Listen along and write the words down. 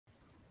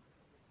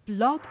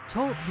Blog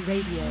Talk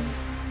Radio.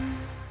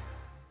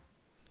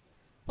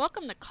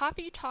 Welcome to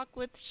Coffee Talk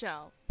with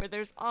Shell, where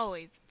there's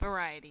always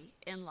variety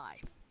in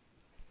life.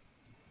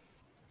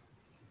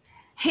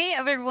 Hey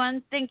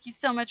everyone, thank you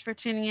so much for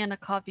tuning in to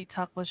Coffee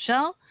Talk with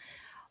Shell.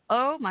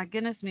 Oh my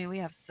goodness me, we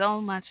have so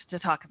much to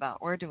talk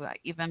about. Where do I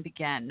even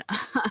begin?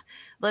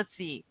 Let's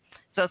see.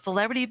 So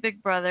Celebrity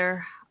Big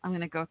Brother, I'm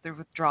going to go through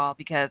withdrawal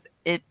because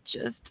it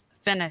just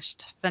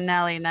finished.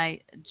 Finale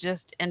night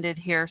just ended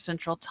here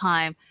Central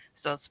Time.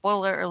 So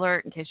spoiler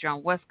alert in case you're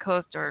on West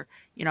Coast or,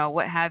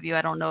 what have you.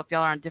 I don't know if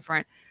y'all are on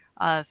different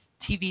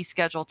TV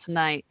schedule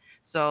tonight.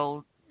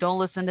 So don't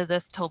listen to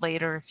this till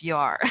later if you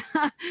are.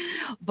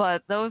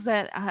 But those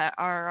that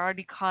are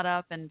already caught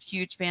up and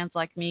huge fans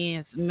like me,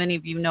 as many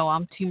of you know,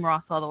 I'm Team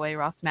Ross all the way,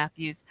 Ross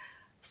Matthews.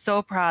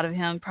 So proud of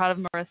him. Proud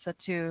of Marissa,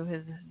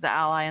 too, the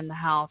ally in the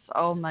house.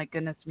 Oh, my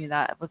goodness me,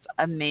 that was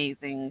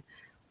amazing.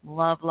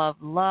 Love, love,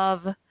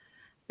 love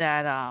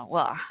that.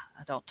 Well,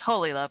 I don't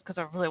totally love because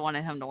I really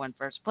wanted him to win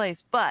first place.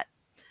 But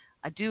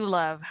I do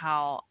love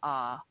how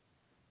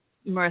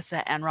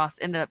Marissa and Ross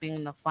ended up being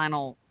in the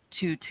final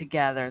two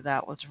together.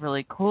 That was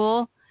really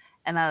cool.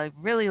 And I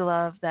really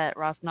love that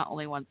Ross not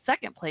only won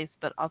second place,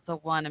 but also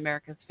won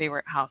America's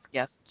Favorite House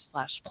Guest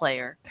 /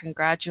 Player.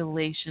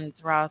 Congratulations,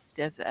 Ross.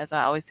 As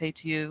I always say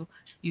to you,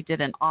 you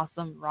did an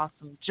awesome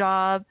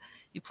job.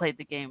 You played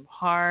the game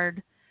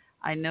hard.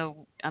 I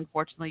know,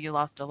 unfortunately, you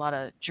lost a lot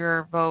of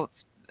juror votes,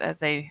 as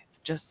they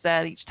just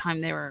said each time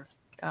they were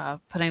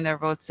putting their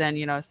votes in,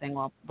 saying,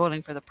 well,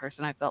 voting for the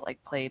person I felt like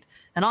played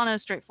an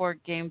honest, straightforward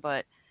game,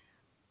 but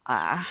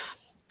I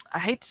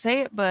hate to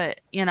say it, but,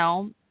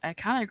 I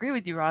kind of agree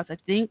with you, Ross. I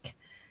think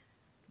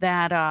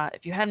that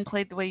if you hadn't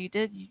played the way you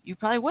did, you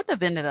probably wouldn't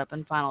have ended up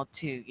in Final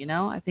Two,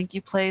 I think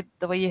you played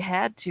the way you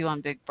had to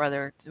on Big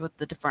Brother with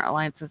the different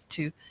alliances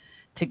to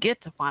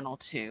get to Final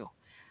Two,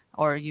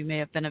 or you may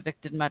have been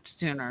evicted much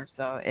sooner.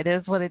 So it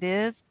is what it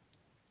is,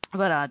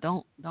 but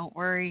don't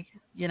worry,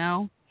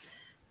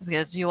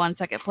 because you won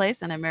second place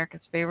and America's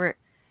Favorite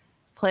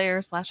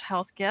Player /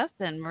 House Guest,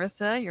 and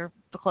Marissa, you're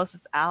the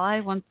closest ally,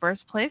 won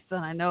first place.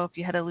 And I know if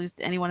you had to lose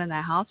to anyone in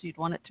that house, you'd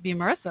want it to be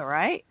Marissa,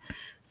 right?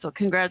 So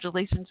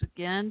congratulations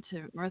again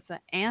to Marissa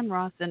and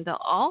Ross and to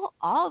all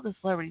the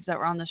celebrities that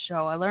were on the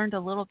show. I learned a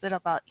little bit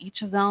about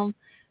each of them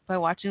by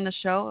watching the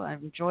show. I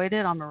enjoyed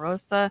it.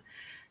 Omarosa,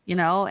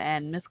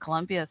 and Miss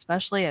Columbia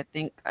especially. I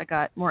think I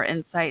got more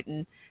insight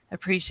and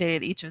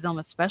appreciated each of them,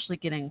 especially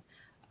getting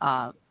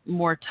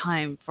more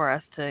time for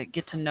us to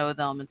get to know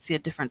them and see a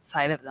different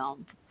side of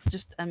them. It's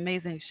just an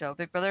amazing show.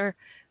 Big Brother,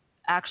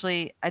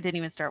 actually, I didn't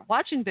even start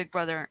watching Big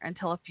Brother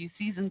until a few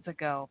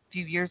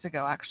years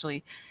ago,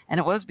 actually, and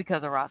it was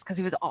because of Ross, because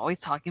he was always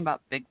talking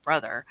about Big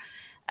Brother,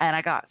 and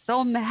I got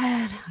so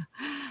mad.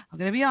 I'm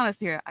going to be honest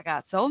here. I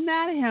got so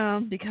mad at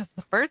him because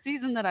the first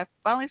season that I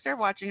finally started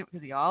watching it,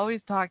 because he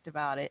always talked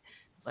about it,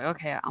 I was like,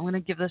 okay, I'm going to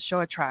give this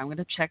show a try. I'm going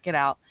to check it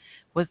out.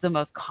 Was the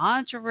most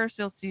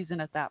controversial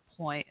season at that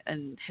point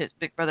in his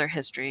Big Brother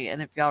history,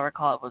 and if y'all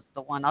recall, it was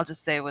the one, I'll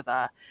just say with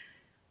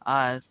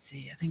let's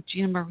see, I think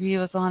Gina Marie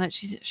was on it.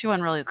 She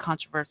wasn't really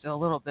controversial, a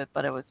little bit,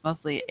 but it was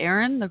mostly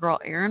Erin. The girl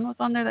Erin was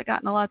on there that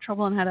got in a lot of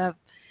trouble and had to have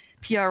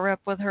PR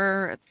rep with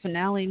her at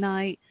finale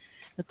night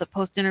at the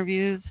post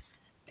interviews.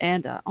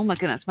 And oh my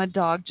goodness, my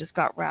dog just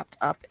got wrapped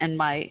up in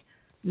my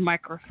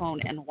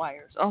microphone and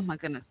wires. Oh my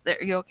goodness,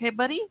 there, you okay,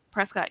 buddy?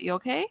 Prescott, you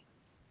okay?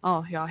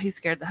 Oh y'all, he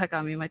scared the heck out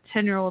of me. My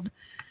 10-year-old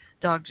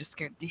dog just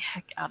scared the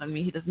heck out of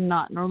me. He does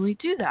not normally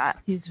do that.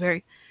 He's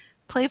very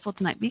playful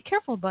tonight. Be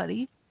careful,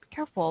 buddy. Be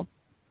careful.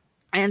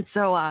 And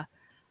so,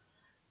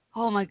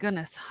 oh my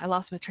goodness, I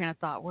lost my train of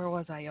thought. Where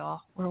was I,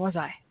 y'all? Where was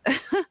I?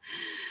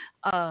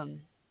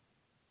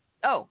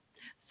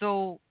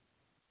 So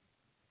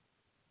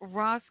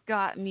Ross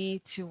got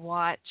me to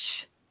watch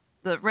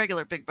the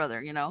regular Big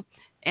Brother,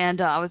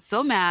 and I was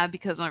so mad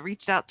because when I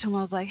reached out to him,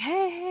 I was like,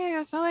 hey,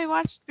 I finally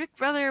watched Big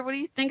Brother. What do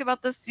you think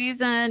about this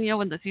season?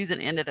 When the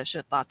season ended, I should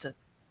have thought to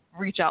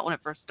reach out when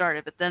it first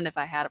started, but then if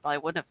I had, I probably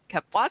wouldn't have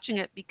kept watching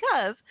it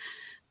because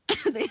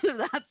at the end of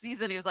that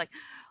season, he was like,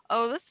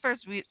 oh, this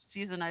first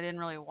season I didn't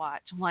really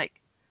watch. I'm like,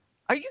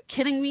 are you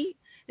kidding me?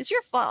 It's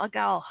your fault I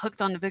got all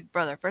hooked on the Big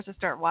Brother. First I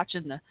start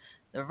watching the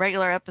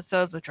regular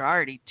episodes, which are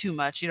already too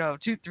much,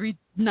 2-3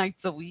 nights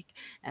a week.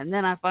 And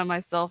then I find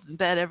myself in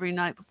bed every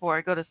night before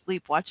I go to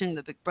sleep watching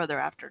the Big Brother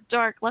After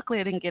Dark. Luckily,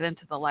 I didn't get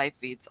into the live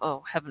feeds.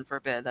 Oh, heaven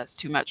forbid. That's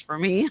too much for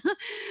me.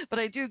 But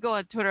I do go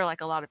on Twitter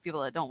like a lot of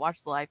people that don't watch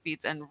the live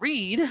feeds and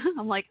read.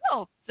 I'm like,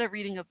 oh, they're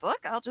reading a book.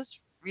 I'll just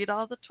read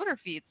all the Twitter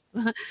feeds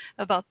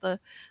about the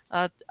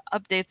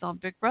updates on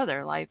Big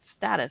Brother, live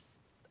status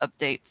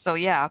updates. So,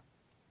 yeah,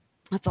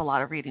 that's a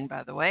lot of reading,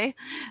 by the way.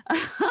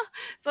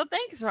 So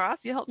thanks, Ross.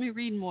 You helped me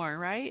read more,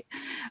 right?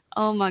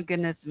 Oh, my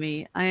goodness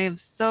me. I am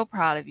so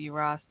proud of you,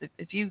 Ross.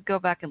 If you go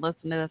back and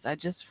listen to this, I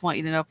just want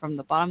you to know from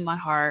the bottom of my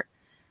heart,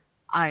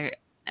 I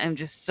am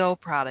just so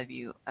proud of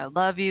you. I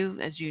love you,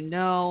 as you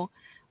know.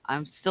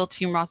 I'm still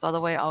Team Ross all the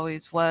way.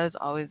 Always was,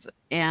 always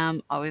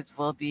am, always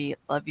will be.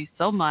 Love you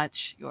so much.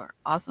 You're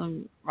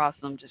awesome,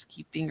 Rossum. Just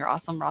keep being your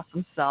awesome,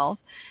 Rossum self.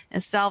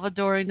 And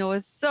Salvador, I know,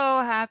 is so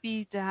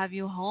happy to have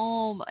you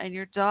home. And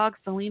your dogs,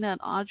 Selena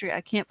and Audrey.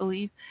 I can't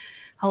believe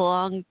how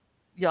long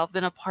y'all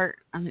been apart.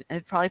 I mean,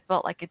 it probably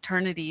felt like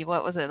eternity.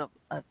 What was it?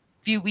 A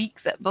few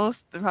weeks at most.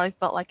 It probably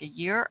felt like a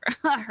year.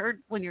 I heard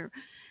when you're,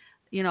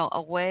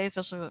 away,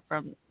 especially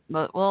from.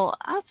 Well,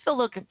 I'm still a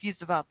little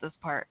confused about this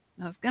part.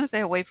 I was going to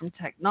say away from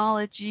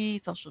technology,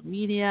 social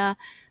media,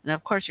 and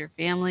of course your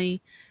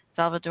family,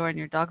 Salvador, and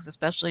your dogs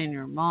especially, and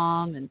your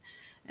mom,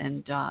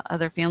 and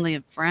other family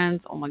and friends.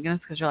 Oh my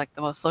goodness, because you're like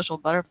the most social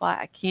butterfly.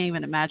 I can't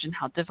even imagine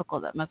how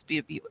difficult that must be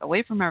to be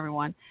away from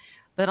everyone.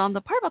 But on the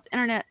part about the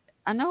internet,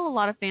 I know a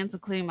lot of fans,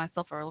 including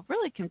myself, are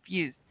really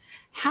confused.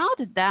 How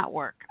did that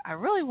work? I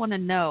really want to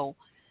know,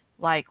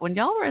 like when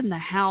y'all were in the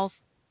house,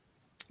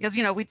 because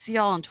we'd see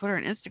y'all on Twitter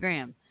and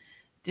Instagram.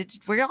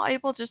 Were y'all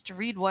able just to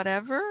read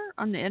whatever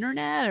on the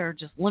internet, or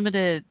just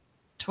limited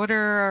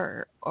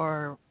Twitter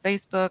or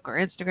Facebook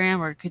or Instagram,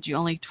 or could you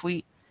only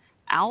tweet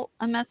out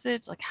a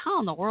message? Like, how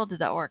in the world did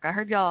that work? I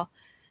heard y'all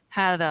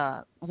had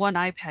one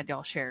iPad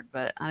y'all shared,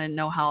 but I didn't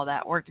know how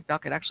that worked, if y'all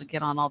could actually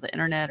get on all the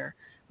internet, or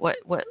what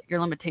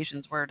your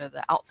limitations were to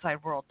the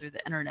outside world through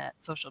the internet,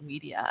 social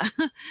media.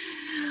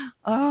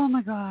 Oh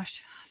my gosh.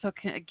 So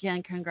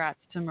again, congrats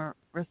to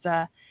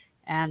Marissa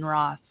and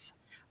Ross.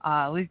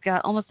 We've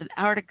got almost an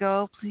hour to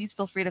go. Please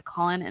feel free to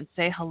call in and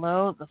say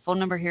hello. The phone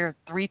number here is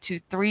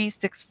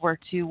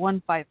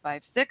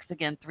 323-642-1556.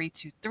 Again,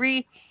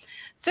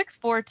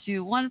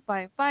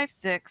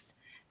 323-642-1556.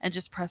 And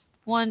just press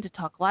 1 to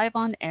talk live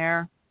on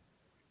air.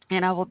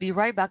 And I will be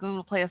right back. I'm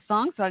going to play a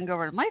song so I can go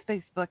over to my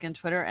Facebook and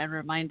Twitter and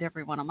remind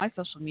everyone on my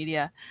social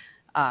media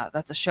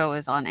that the show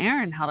is on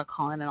air and how to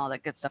call in and all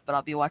that good stuff. But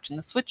I'll be watching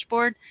the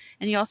switchboard.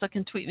 And you also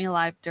can tweet me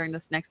live during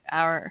this next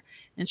hour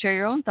and share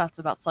your own thoughts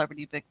about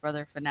Celebrity Big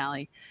Brother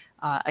finale.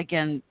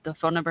 Again, the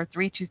phone number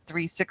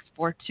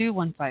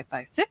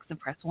 323-642-1556 and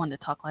press 1 to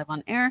talk live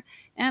on air,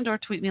 and or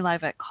tweet me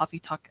live at Coffee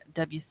Talk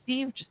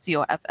WC, which is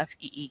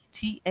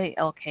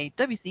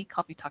COFFEETALKWC,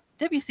 Coffee Talk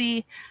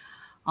WC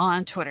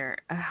on Twitter.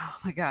 Oh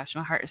my gosh,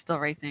 my heart is still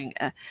racing.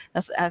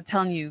 I'm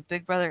telling you,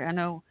 Big Brother, I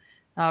know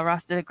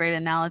Ross did a great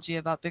analogy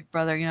about Big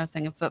Brother,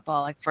 saying in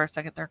football, like first,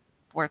 second, third,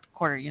 fourth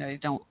quarter, you're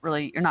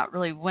not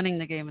really winning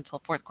the game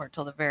until fourth quarter,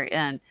 till the very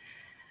end.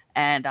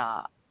 And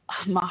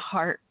my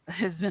heart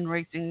has been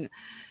racing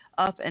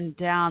up and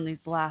down these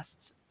last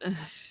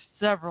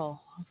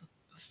several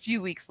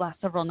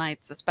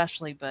nights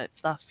especially, but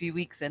last few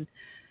weeks. And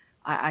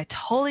I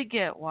totally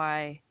get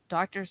why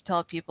doctors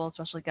tell people,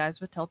 especially guys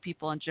would tell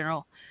people in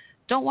general,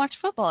 don't watch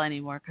football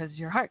anymore because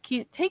your heart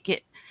can't take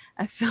it.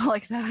 I feel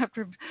like that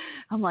after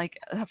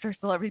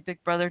Celebrity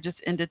Big Brother just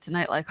ended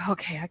tonight, like,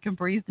 okay, I can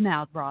breathe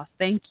now, Ross.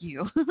 Thank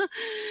you.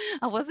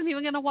 I wasn't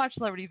even going to watch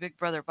Celebrity Big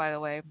Brother, by the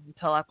way,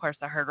 until, of course,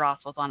 I heard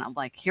Ross was on it. I'm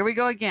like, here we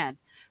go again.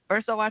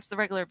 First, I'll watch the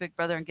regular Big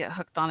Brother and get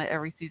hooked on it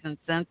every season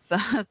since,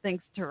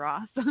 thanks to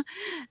Ross.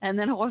 And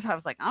then I was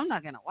like, I'm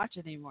not going to watch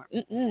it anymore.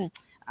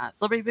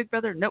 Celebrity Big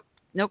Brother, nope,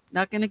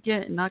 not gonna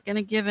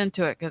give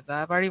into it because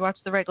I've already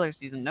watched the regular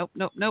season. Nope.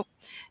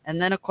 And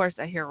then of course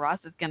I hear Ross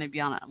is gonna be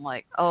on it. I'm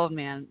like, oh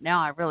man,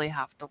 now I really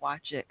have to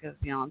watch it because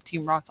I'm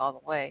Team Ross all the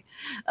way.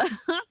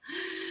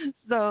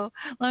 So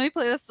let me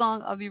play this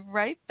song. I'll be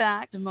right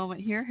back in a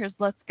moment here. Here's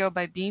Let's Go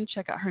by Bean.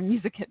 Check out her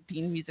music at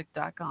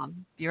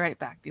beanmusic.com. Be right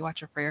back. Be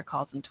watching for your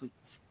calls and tweets.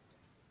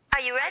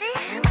 Are you ready?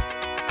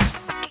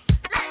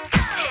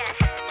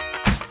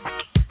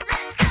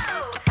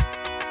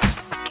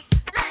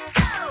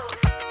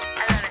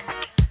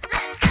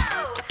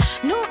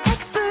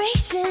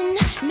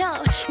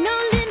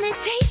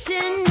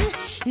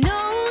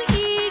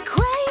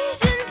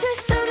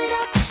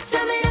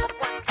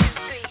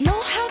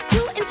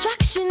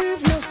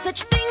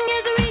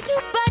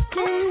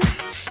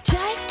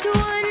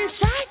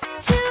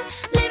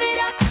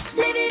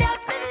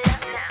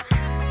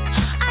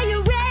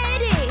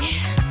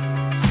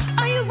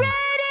 Are you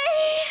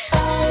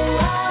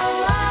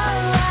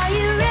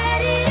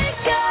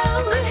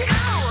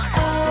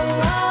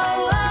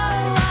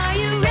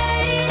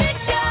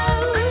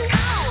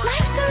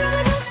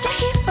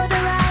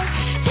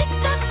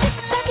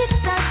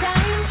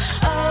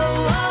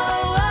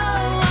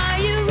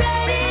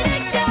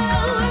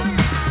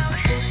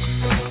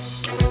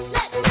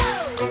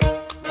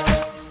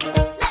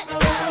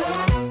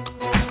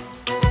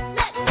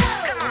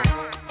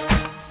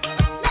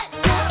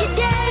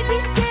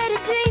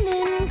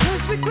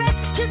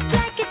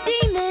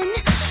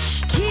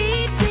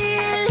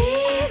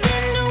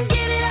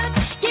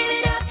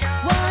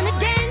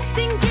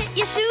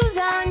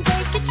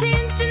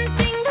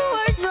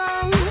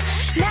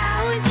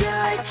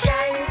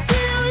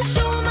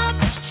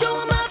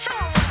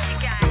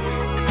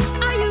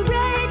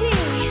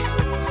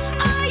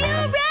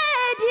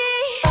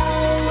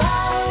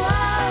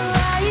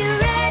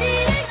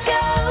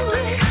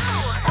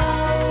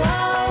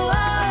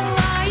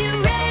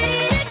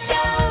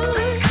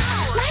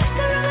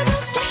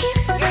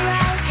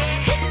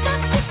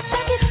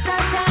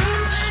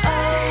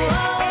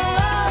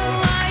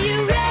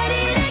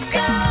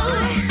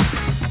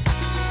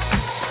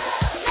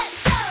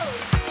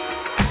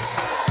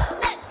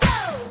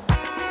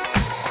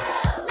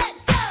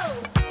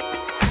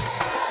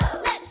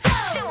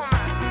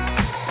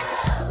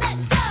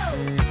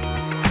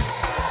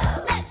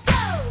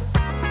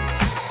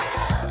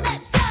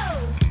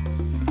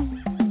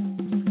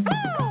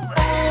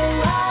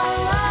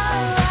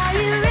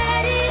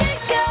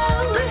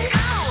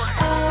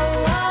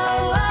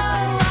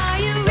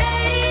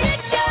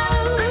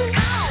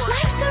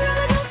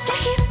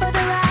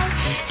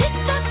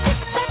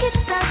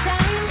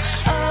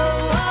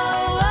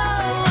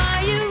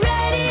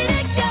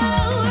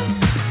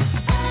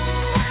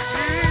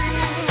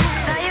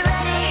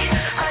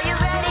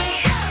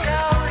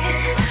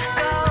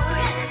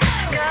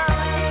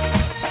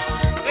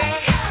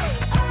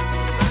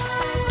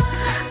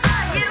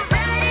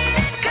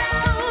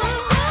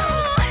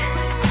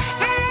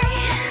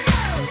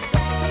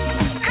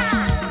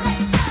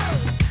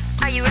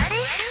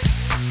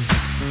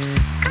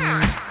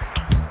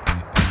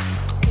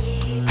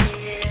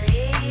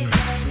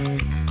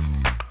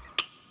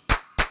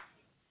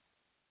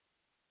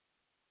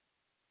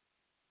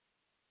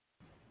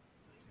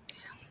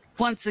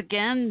Once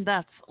again,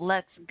 that's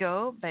Let's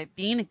Go by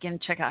Bean. Again,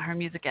 check out her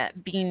music at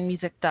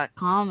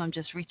beanmusic.com. I'm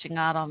just reaching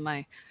out on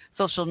my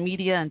social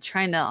media and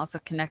trying to also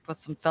connect with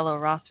some fellow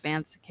Ross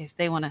fans in case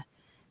they want to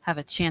have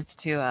a chance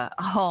to.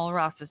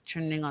 Ross is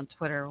trending on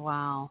Twitter.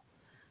 Wow.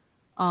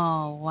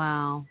 Oh,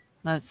 wow.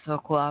 That's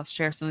so cool. I'll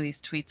share some of these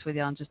tweets with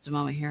you in just a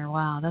moment here.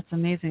 Wow, that's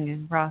amazing.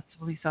 And Ross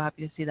will be so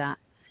happy to see that.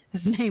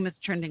 His name is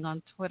trending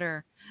on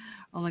Twitter.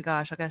 Oh my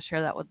gosh, I got to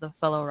share that with the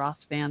fellow Ross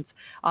fans.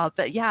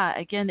 But yeah,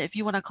 again, if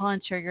you want to call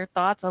and share your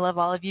thoughts, I love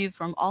all of you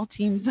from all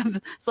teams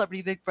of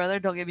Celebrity Big Brother.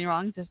 Don't get me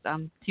wrong, just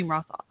Team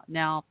Ross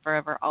now,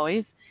 forever,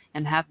 always,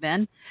 and have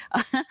been.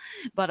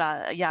 But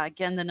yeah,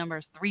 again, the number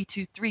is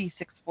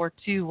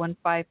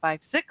 323-642-1556.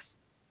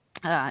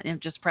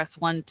 And just press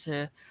 1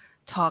 to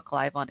talk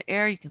live on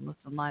air. You can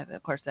listen live,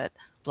 of course, at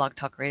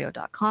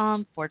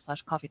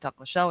blogtalkradio.com/Coffee Talk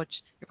with Shell, which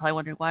you're probably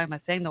wondering why am I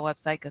saying the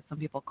website, because some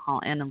people call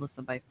in and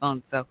listen by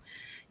phone, so in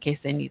case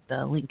they need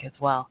the link as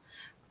well.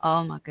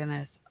 Oh my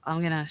goodness. I'm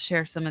going to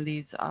share some of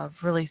these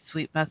really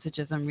sweet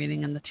messages I'm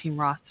reading in the Team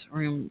Ross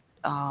Room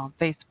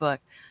Facebook.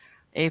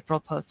 April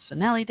posts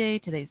finale day.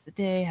 Today's the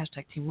day.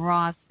 #Team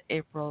Ross.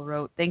 April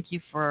wrote, thank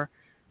you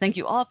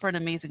all for an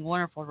amazing,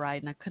 wonderful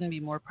ride, and I couldn't be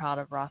more proud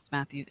of Ross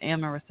Matthews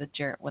and Marissa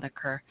Jarrett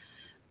Whitaker.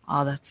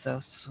 Oh, that's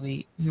so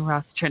sweet.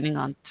 Ross trending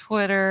on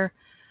Twitter.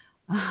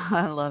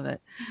 I love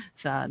it.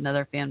 So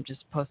another fan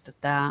just posted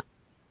that.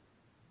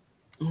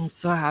 I'm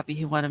so happy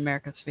he won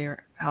America's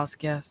Favorite House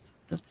Guest.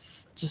 That's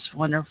just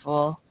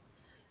wonderful.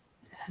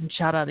 And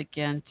shout out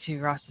again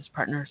to Ross's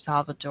partner,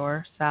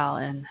 Salvador, Sal,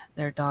 and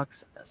their dogs,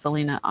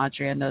 Selena,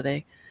 Audrey. I know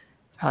they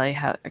probably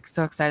are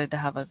so excited to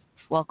have a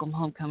welcome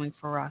homecoming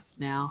for Ross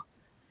now.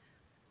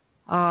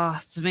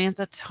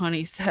 Samantha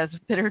Tony says,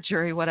 bitter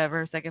jury,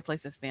 whatever. Second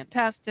place is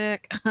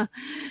fantastic.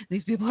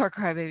 These people are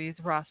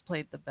crybabies. Ross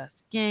played the best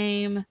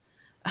game.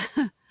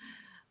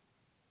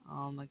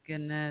 Oh, my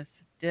goodness.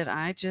 Did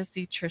I just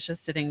see Trisha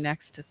sitting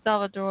next to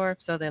Salvador?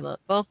 So they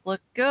both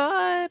look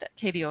good.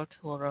 Katie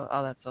O'Toole wrote,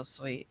 oh, that's so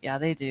sweet. Yeah,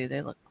 they do.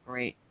 They look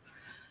great.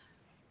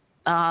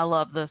 I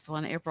love this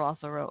one. April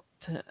also wrote,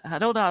 I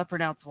don't know how to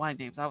pronounce wine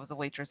names. I was a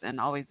waitress and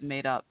always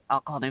made up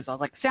alcohol names. I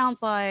was like, sounds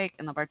like,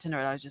 and the bartender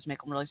would always just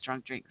make them really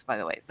strong drinks, by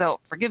the way.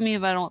 So forgive me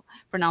if I don't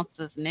pronounce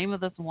this name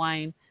of this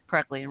wine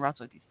correctly. And Ross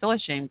would be so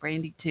ashamed.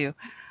 Brandy, too.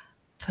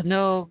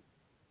 Pinot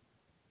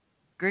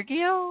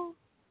Grigio?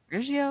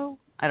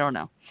 I don't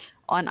know.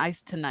 On ice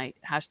tonight.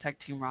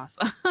 #Team Ross.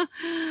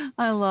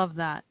 I love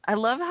that. I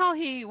love how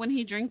when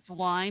he drinks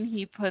wine,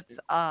 he puts,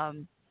 I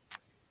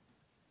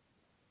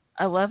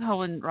love how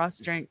when Ross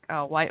drank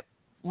white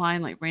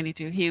wine, like Brandy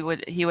too, he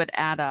would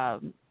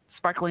add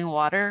sparkling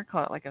water,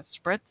 call it like a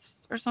spritz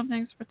or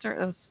something, spritzer,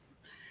 to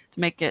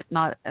make it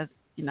not as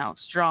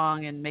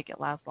strong and make it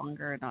last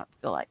longer and not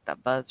feel like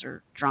that buzz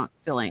or drunk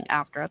feeling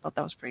after. I thought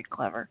that was pretty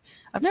clever.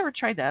 I've never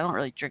tried that. I don't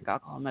really drink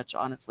alcohol much,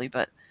 honestly,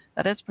 but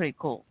that is pretty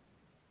cool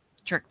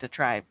trick to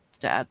try,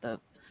 to add the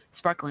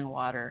sparkling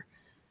water.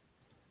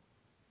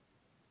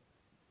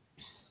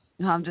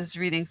 I'm just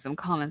reading some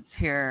comments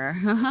here.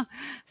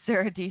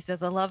 Sarah D says,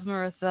 I love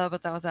Marissa,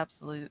 but that was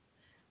absolute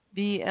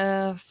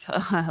BF.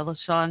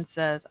 LaShawn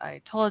says, I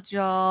told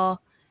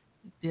y'all.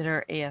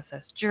 Bitter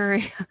ASS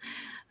jury.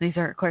 These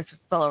are, of course,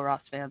 fellow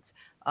Ross fans.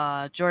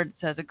 Jordan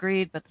says,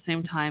 agreed, but at the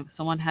same time,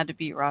 someone had to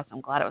beat Ross.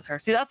 I'm glad it was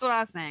her. See, that's what I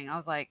was saying. I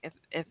was like,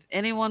 if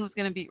anyone was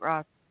going to beat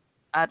Ross,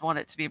 I'd want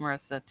it to be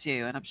Marissa,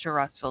 too. And I'm sure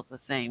Ross feels the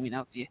same.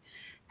 If you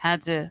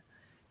had to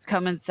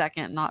come in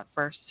second, not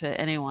first to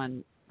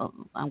anyone,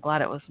 I'm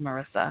glad it was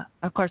Marissa.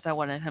 Of course, I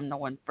wanted him to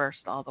win first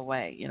all the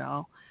way,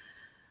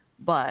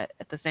 But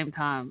at the same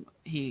time,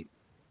 he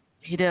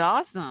did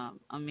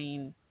awesome. I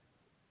mean,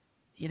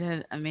 he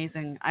did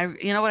amazing.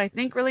 What I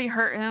think really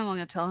hurt him, I'm going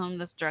to tell him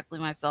this directly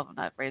myself. I'm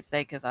not afraid to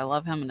say, because I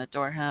love him and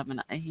adore him,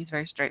 and he's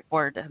very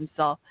straightforward to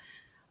himself.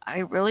 I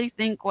really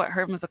think what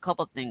hurt him was a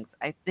couple of things.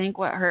 I think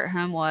what hurt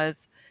him was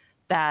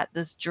that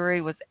this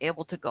jury was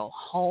able to go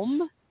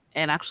home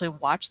and actually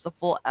watch the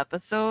full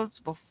episodes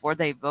before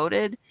they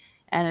voted.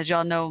 And as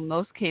y'all know, in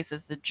most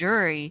cases, the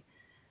jury,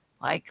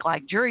 like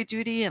jury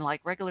duty and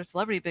like regular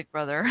Celebrity Big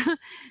Brother,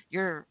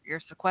 you're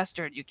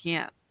sequestered. You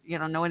can't,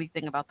 know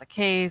anything about the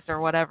case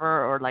or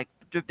whatever, or like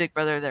Big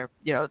Brother,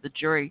 the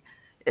jury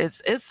is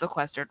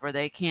sequestered where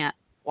they can't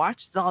watch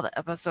all the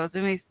episodes.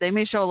 They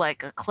may show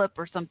like a clip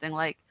or something,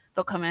 like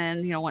they'll come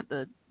in, when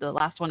the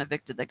last one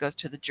evicted that goes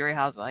to the jury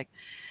house, like,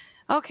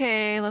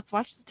 okay, let's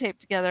watch the tape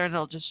together, and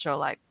they'll just show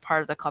like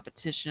part of the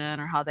competition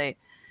or how they,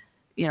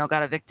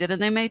 got evicted,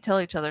 and they may tell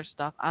each other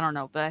stuff. I don't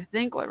know, but I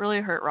think what really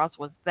hurt Ross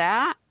was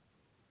that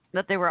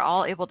they were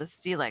all able to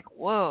see, like,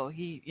 whoa,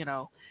 he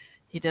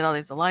did all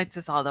these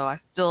alliances, although I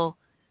still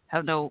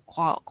have no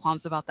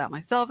qualms about that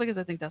myself, because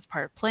I think that's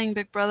part of playing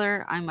Big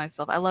Brother.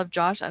 I love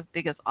Josh. I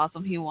think it's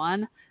awesome he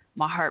won.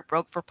 My heart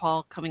broke for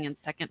Paul coming in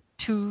second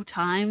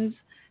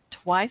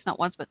twice, not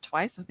once, but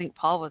twice. I think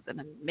Paul was an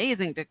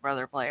amazing Big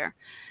Brother player.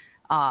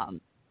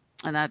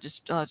 And that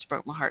just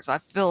broke my heart. So I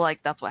feel like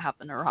that's what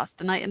happened to Ross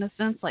tonight, in a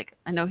sense. Like,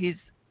 I know he's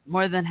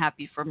more than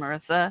happy for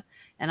Marissa,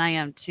 and I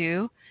am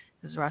too,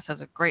 because Ross has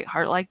a great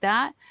heart like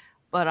that.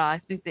 But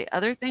I think the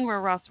other thing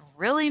where Ross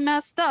really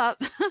messed up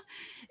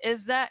is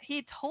that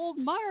he told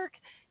Mark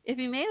if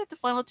he made it to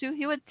final two,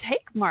 he would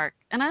take Mark.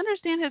 And I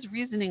understand his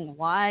reasoning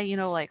why,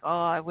 like,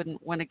 oh, I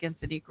wouldn't win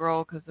against any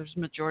girl because there's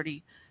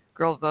majority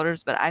girl voters.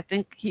 But I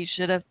think he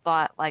should have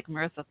thought like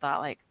Marissa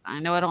thought, like, I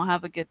know I don't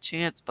have a good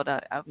chance, but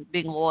I'm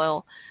being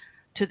loyal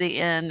to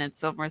the end. And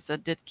so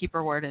Marissa did keep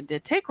her word and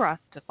did take Ross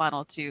to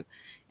final two.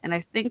 And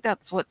I think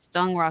that's what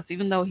stung Ross,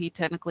 even though he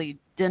technically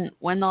didn't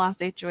win the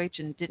last HOH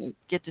and didn't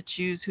get to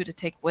choose who to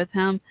take with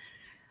him.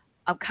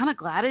 I'm kind of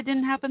glad it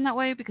didn't happen that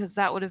way because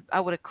I would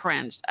have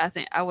cringed. I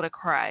think I would have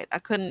cried. I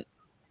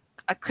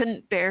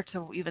couldn't bear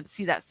to even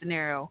see that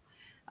scenario.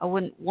 I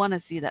wouldn't want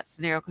to see that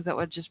scenario because that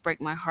would just break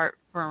my heart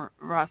for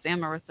Ross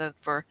and Marissa.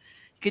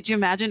 Could you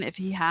imagine if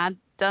he had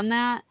done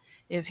that?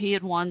 If he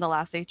had won the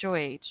last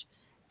HOH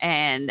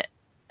and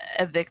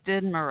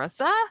evicted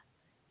Marissa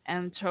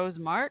and chose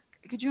Mark?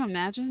 Could you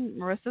imagine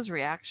Marissa's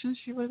reaction?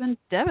 She would have been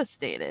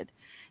devastated.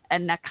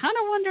 And I kind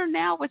of wonder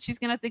now what she's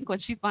going to think when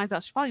she finds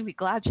out. She'll probably be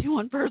glad she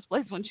won first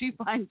place when she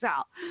finds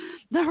out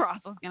that Ross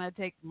was going to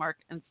take Mark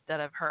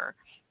instead of her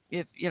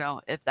if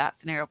that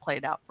scenario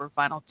played out for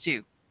final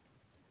two.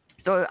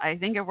 So I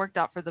think it worked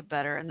out for the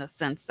better in the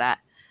sense that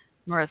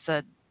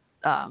Marissa,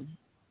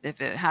 if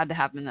it had to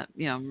happen that,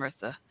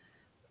 Marissa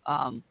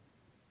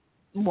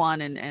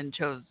won and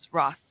chose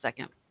Ross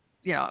second,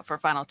 for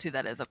final two,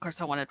 that is. Of course,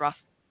 I wanted Ross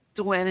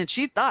to win, and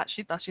she thought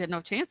she had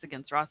no chance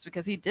against Ross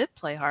because he did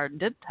play hard and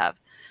did have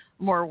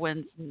more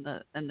wins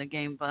in the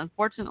game. But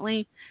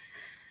unfortunately,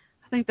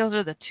 I think those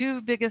are the two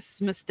biggest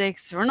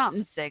mistakes, or not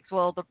mistakes.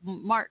 Well, the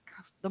Mark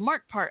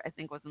part I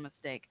think was a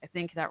mistake. I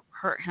think that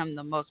hurt him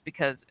the most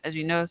because, as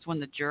you noticed, when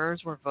the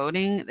jurors were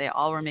voting, they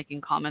all were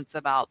making comments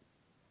about,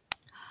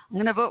 I'm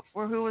going to vote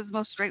for who was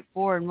most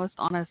straightforward, most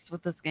honest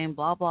with this game,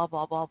 blah, blah,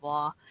 blah, blah,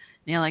 blah. And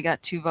he only got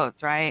 2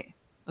 votes, right?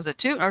 Was it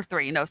 2 or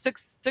 3? No, 6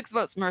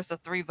 votes, Marissa,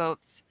 3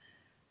 votes.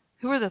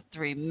 Who were the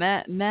 3?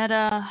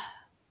 Meta,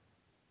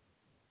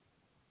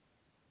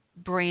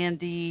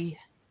 Brandy.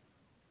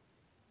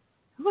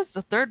 Who was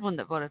the third one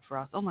that voted for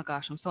us? Oh my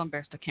gosh, I'm so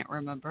embarrassed. I can't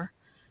remember.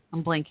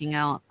 I'm blanking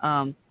out.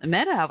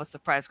 Meta, I was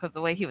surprised because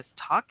the way he was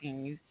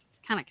talking, he was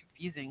kind of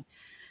confusing.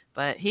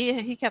 But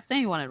he kept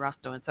saying he wanted Ross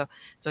to win.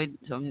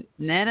 So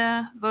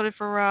Netta voted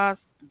for Ross.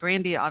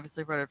 Brandy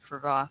obviously voted for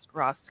Ross,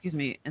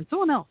 and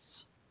someone else.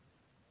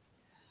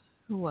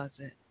 Who was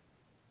it?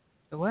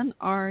 It wasn't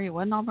Ari, it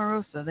wasn't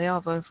Omarosa. They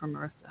all voted for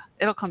Marissa.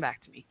 It'll come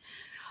back to me.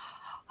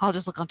 I'll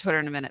just look on Twitter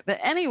in a minute. But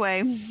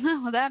anyway,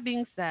 with that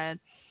being said,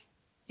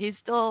 he's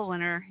still a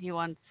winner. He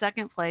won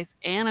second place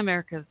and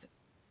America's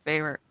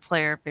favorite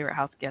player, favorite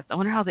house guest. I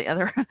wonder how the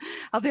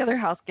other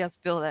house guests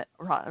feel that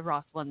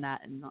Ross won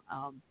that and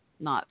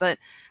not. But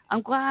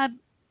I'm glad.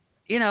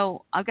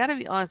 I've got to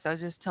be honest. I was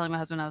just telling my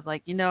husband, I was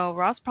like,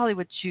 Ross probably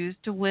would choose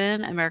to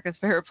win America's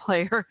favorite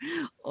player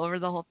over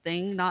the whole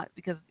thing, not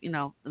because,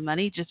 the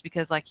money, just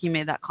because, like, he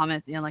made that comment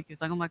at the end, like, he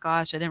was like, oh, my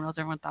gosh, I didn't realize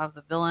everyone thought I was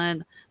a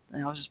villain.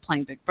 And I was just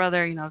playing Big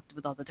Brother,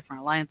 with all the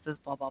different alliances,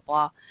 blah, blah,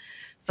 blah.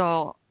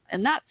 So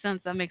in that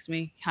sense, that makes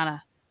me kind of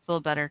feel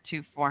better,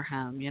 too, for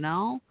him,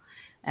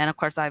 And, of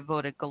course, I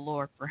voted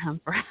galore for him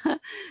for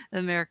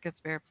America's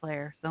favorite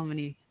player. So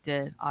many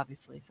did,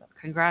 obviously. So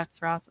congrats,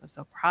 Ross. I'm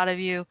so proud of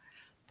you.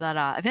 But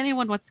if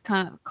anyone wants to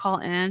kind of call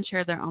in,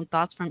 share their own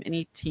thoughts from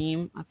any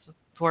team, I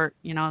support,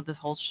 this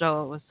whole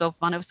show. It was so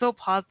fun. It was so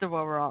positive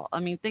overall. I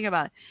mean, think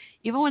about it.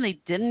 Even when they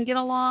didn't get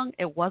along,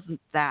 it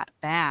wasn't that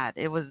bad.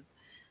 It was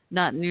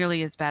not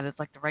nearly as bad as,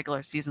 like, the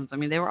regular seasons. I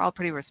mean, they were all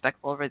pretty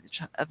respectful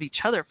of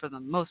each other for the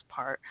most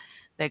part.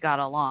 They got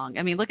along.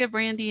 I mean, look at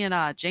Brandy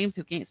and James,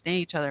 who can't stand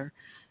each other.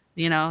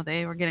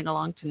 They were getting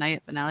along tonight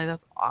at finale.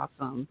 That's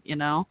awesome,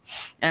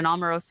 And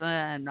Omarosa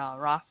and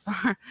Ross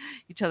are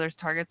each other's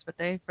targets, but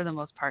they, for the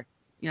most part,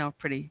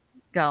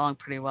 got along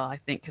pretty well, I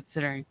think,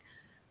 considering.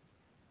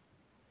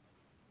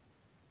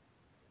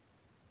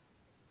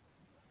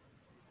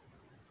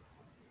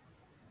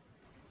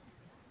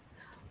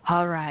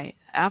 All right.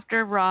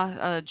 After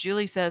Ross,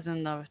 Julie says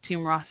in the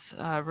Team Ross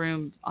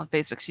room on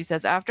Facebook, she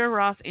says, after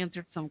Ross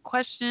answered some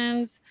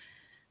questions,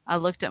 I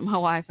looked at my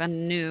wife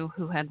and knew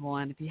who had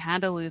won. If he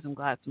had to lose, I'm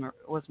glad it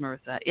was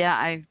Marissa. Yeah,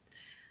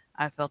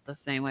 I felt the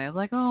same way. I was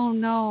like, oh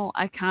no.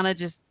 I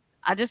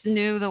just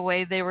knew the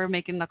way they were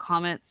making the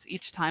comments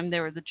each time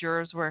the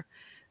jurors were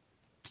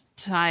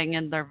tying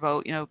in their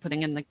vote,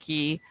 putting in the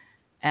key,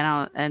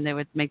 and they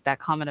would make that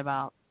comment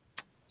about,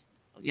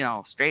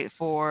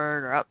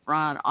 straightforward or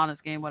upfront,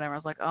 honest game, whatever. I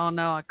was like, oh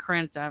no, I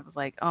cringed. I was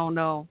like, oh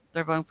no,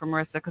 they're voting for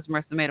Marissa because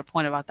Marissa made a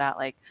point about that,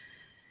 like.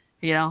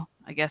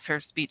 I guess her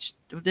speech.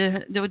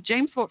 Did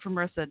James vote for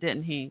Marissa,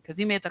 didn't he? Because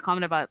he made the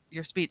comment about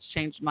your speech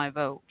changed my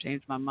vote,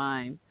 changed my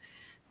mind.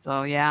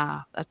 So,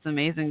 yeah, that's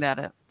amazing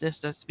that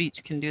just a speech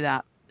can do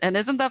that. And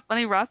isn't that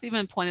funny? Ross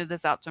even pointed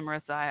this out to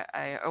Marissa.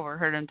 I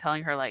overheard him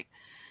telling her, like,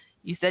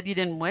 you said you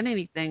didn't win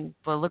anything,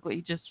 but look what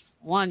you just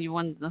won. You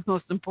won the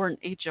most important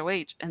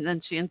HOH. And then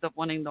she ends up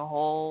winning the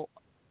whole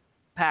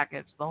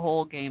package, the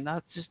whole game.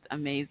 That's just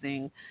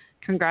amazing.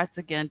 Congrats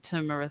again to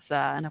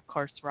Marissa and, of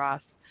course,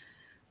 Ross.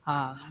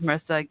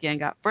 Marissa again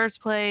got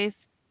first place.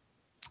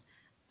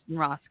 and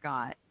Ross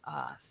got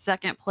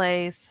second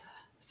place.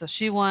 So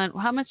she won.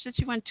 How much did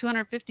she win?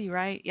 250,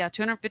 right? Yeah,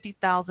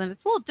 250,000.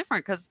 It's a little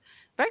different because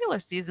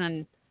regular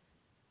season.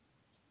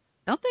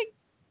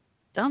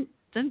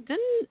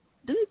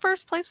 Didn't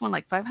first place win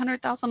like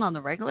 500,000 on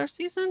the regular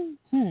season?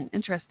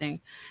 Interesting.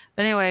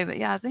 But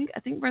anyway, I think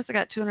Marissa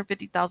got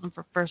 250,000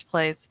 for first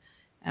place,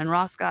 and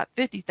Ross got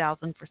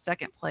 50,000 for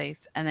second place,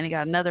 and then he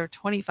got another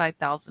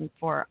 25,000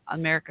 for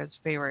America's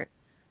favorite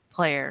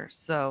player.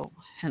 So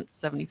hence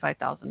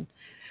 75,000,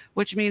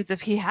 which means if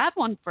he had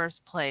won first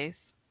place,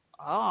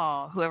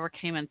 whoever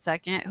came in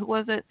second, who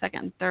was it?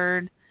 Second and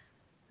third,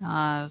 it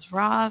was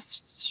Ross,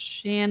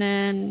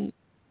 Shannon.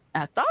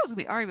 I thought it was gonna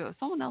be Ari, but it was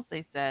someone else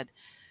they said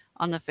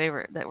on the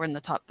favorite that were in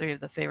the top 3 of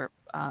the favorite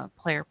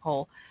player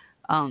poll.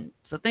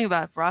 So think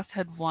about it, if Ross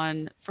had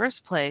won first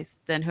place,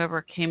 then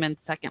whoever came in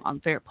second on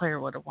favorite player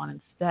would have won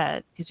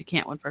instead, because you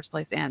can't win first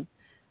place and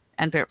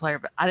favorite player.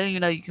 But I didn't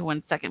even know you can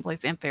win second place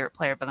and favorite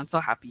player, but I'm so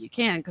happy you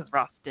can because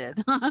Ross did.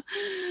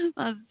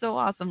 That's so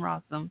awesome,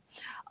 Rossum.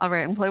 All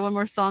right, I'm going to play one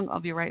more song. I'll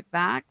be right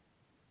back.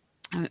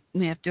 I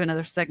may have to do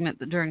another segment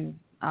during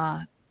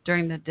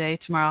the day.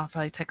 Tomorrow I'll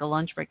probably take a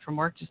lunch break from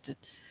work just to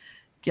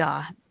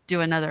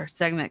do another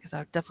segment, because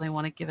I definitely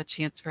want to give a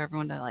chance for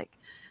everyone to like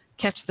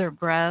catch their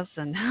breaths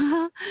and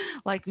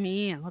like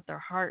me, and let their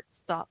heart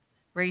stop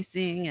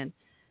racing and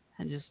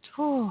just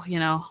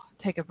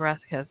take a breath,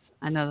 because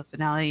I know the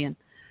finale and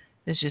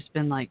it's just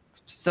been like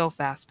so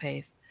fast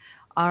paced.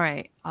 All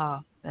right,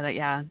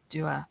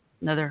 do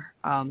another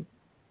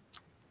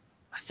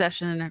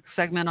session or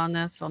segment on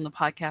this on the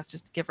podcast,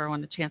 just to give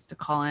everyone a chance to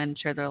call in and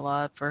share their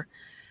love for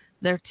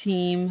their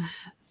team,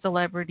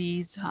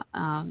 celebrities,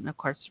 and of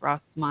course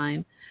Ross is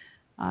mine.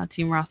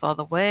 Team Ross all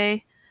the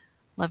way.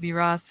 Love you,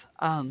 Ross.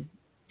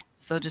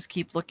 So just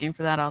keep looking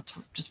for that.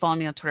 Just follow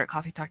me on Twitter at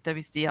Coffee Talk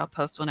WC. I'll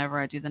post whenever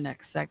I do the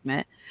next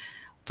segment.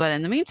 But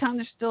in the meantime,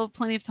 there's still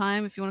plenty of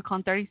time. If you want to call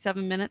in,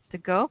 37 minutes to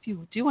go. If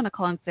you do want to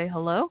call and say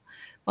hello,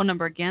 phone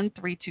number again,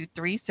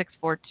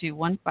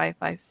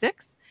 323-642-1556.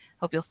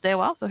 Hope you'll stay a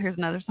while. So here's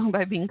another song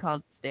by Bean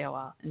called Stay a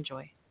While.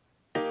 Enjoy.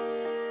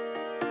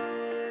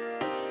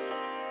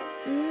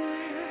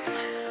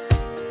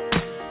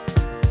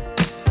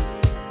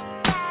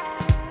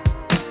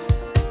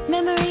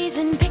 Memories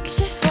and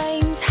picture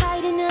frames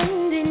hiding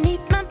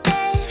underneath my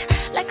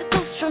bed, like a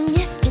ghost from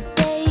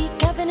yesterday,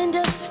 covered in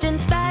dust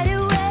and spider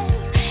webs.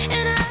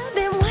 And I've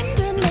been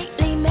wondering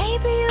lately,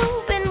 maybe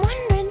you've been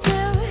wondering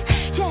too.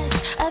 Just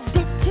a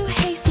bit too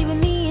hasty with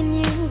me and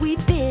you, we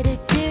better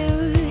do.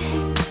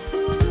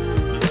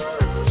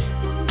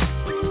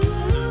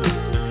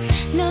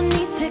 No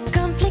need to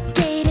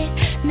complicate it,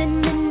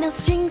 no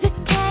strings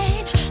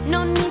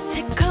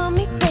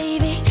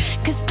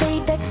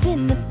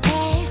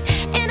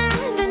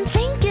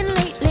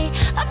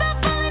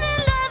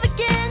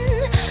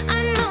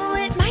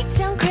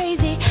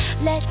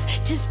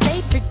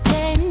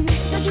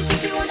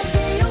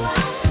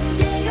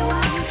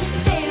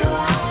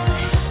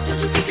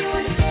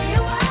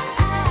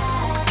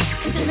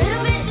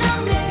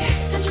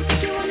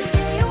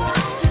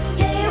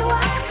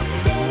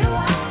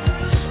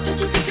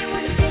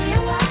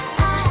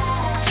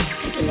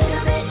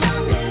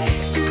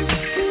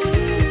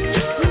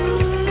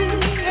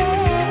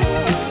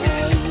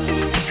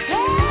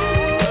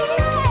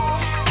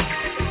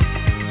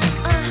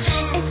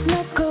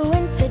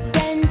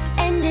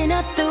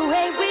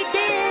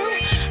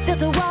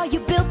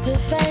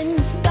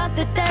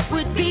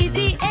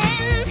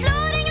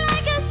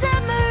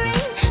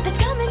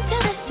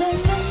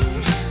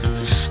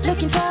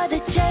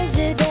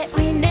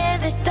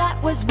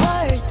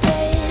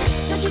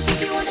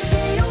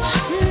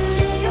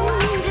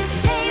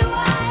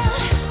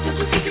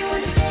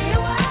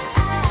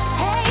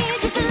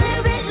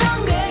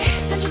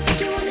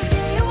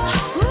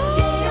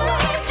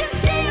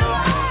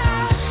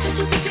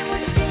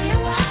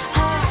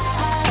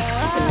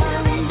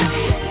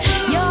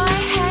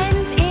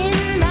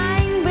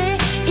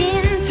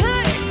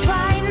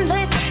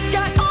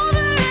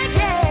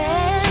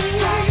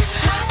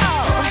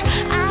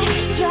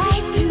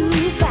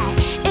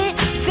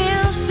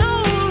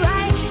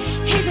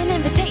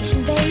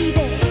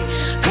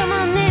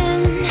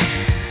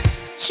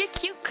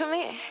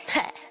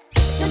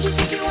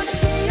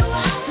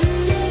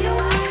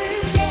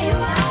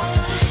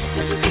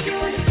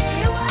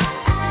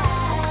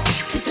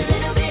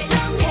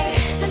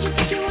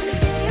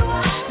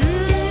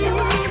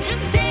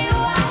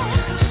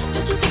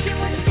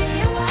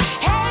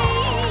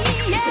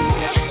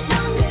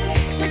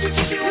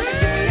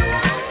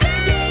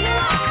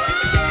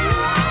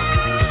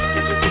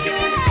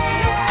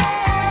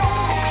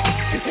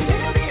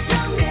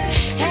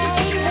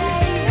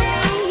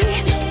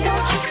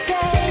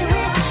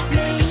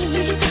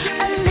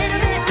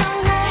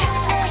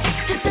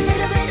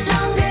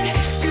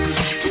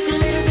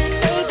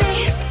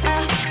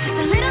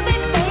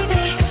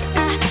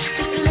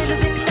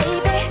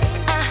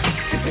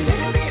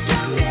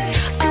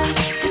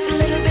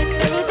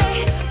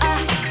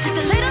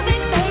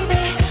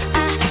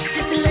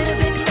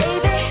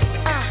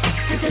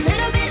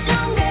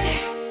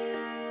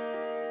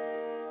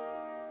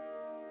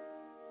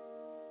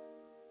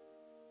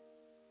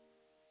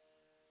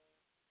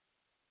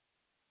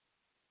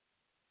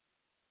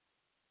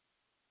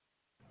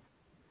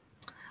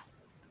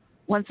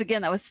Once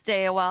again, that was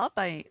Stay a While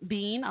by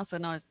Bean, also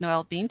known as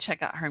Noelle Bean.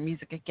 Check out her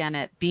music again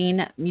at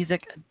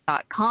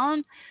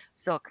beanmusic.com.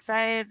 So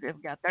excited.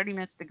 We've got 30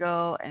 minutes to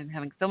go and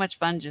having so much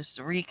fun just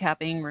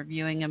recapping,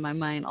 reviewing in my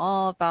mind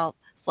all about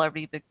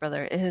Celebrity Big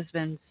Brother. It has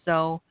been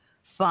so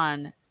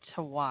fun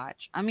to watch.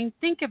 I mean,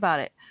 think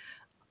about it.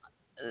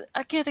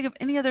 I can't think of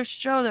any other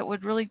show that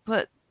would really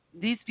put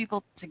these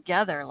people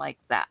together like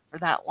that for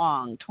that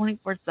long,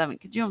 24/7.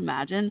 Could you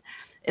imagine?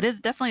 It is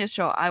definitely a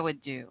show I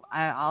would do.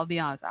 I'll be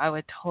honest. I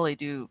would totally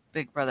do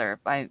Big Brother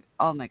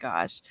oh my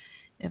gosh,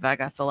 if I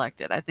got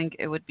selected. I think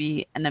it would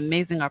be an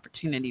amazing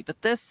opportunity. But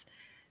this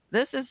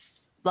is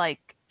like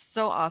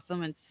so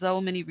awesome and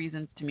so many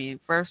reasons to me.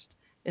 First,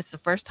 it's the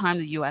first time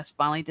the U.S.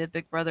 finally did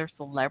Big Brother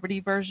celebrity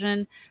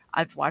version.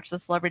 I've watched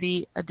the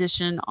celebrity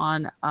edition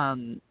on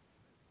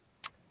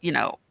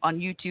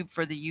YouTube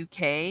for the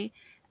UK,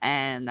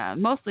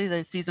 and mostly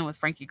the season with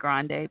Frankie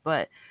Grande,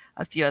 but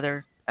a few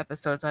other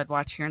episodes I'd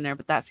watch here and there.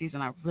 But that season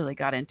I really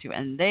got into,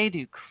 and they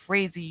do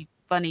crazy,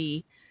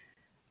 funny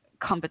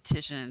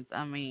competitions.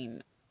 I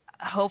mean,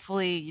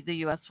 hopefully the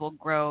U.S. will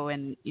grow,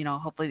 and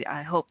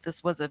I hope this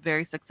was a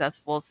very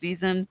successful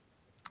season.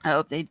 I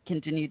hope they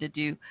continue to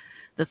do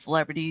the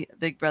celebrity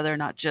Big Brother,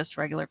 not just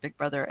regular Big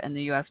Brother in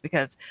the U.S.,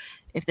 because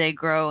if they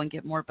grow and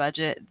get more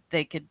budget,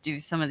 they could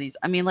do some of these.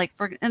 I mean, like,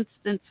 for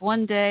instance,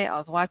 one day I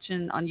was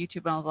watching on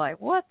YouTube and I was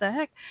like, what the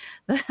heck?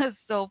 That is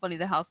so funny.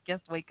 The house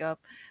guests wake up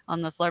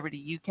on the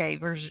Celebrity UK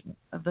version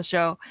of the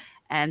show,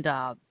 and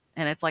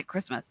it's like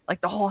Christmas.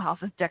 Like, the whole house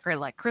is decorated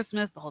like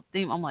Christmas, the whole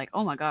theme. I'm like,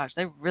 oh my gosh,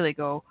 they really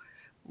go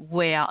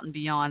way out and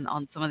beyond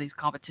on some of these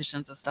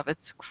competitions and stuff. It's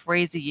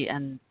crazy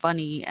and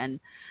funny, and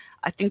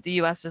I think the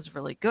U.S. is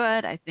really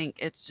good. I think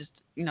it's just,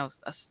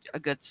 a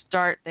good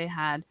start. They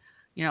had,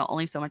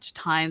 only so much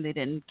time. They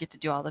didn't get to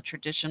do all the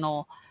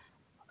traditional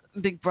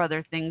Big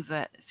Brother things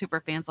that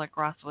super fans like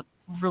Ross would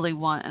really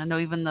want. And I know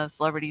even the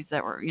celebrities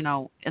that were,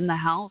 in the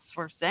house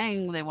were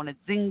saying they wanted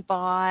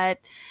Zingbot.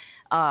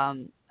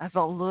 I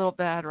felt a little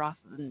bad. Ross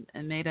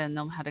and Maida and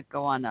them had to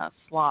go on a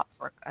slot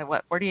for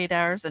 48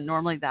 hours, and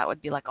normally that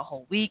would be like a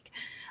whole week.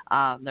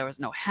 There was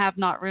no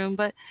have-not room,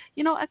 but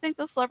I think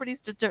the celebrities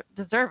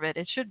deserve it.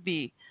 It should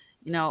be,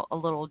 a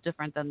little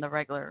different than the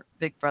regular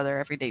Big Brother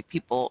everyday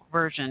people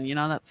version.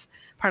 That's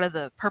part of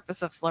the purpose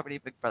of Celebrity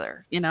Big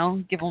Brother. Give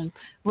them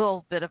a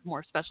little bit of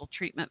more special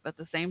treatment, but at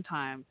the same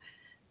time,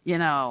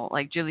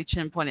 like Julie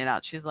Chen pointed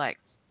out, she's like,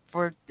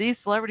 for these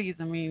celebrities,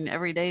 I mean,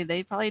 every day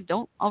they probably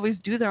don't always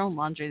do their own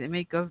laundry. They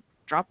may go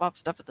drop off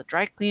stuff at the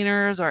dry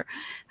cleaners or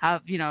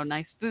have,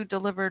 nice food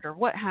delivered or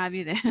what have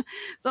you.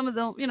 Some of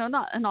them,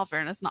 not, in all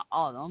fairness, not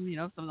all of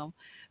them, some of them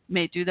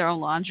may do their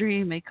own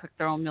laundry, may cook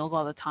their own meals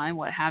all the time,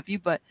 what have you.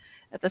 But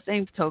at the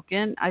same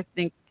token, I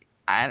think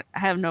I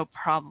have no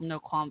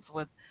qualms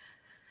with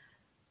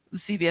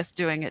CBS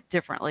doing it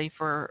differently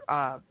for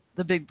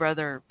the Big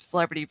Brother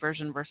celebrity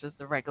version versus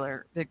the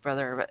regular Big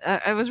Brother.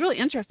 But it was really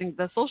interesting.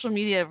 The social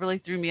media really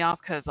threw me off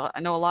because I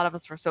know a lot of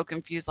us were so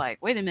confused,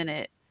 like, wait a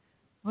minute,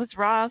 what's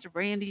Ross or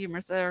Brandy or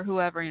Marissa or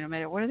whoever,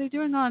 what are they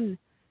doing on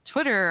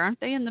Twitter? Aren't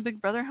they in the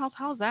Big Brother house?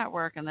 How does that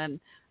work? And then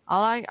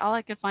all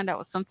I could find out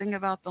was something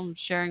about them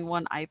sharing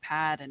one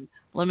iPad and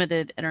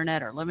limited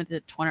internet or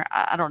limited Twitter.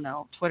 I don't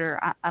know. Twitter,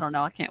 I don't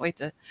know. I can't wait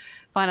to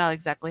find out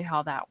exactly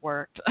how that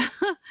worked.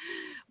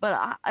 But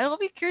I'll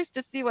be curious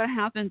to see what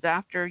happens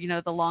after,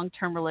 the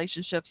long-term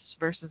relationships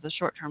versus the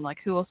short-term. Like,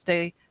 who will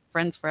stay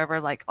friends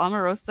forever? Like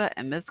Omarosa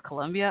and Miss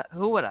Columbia.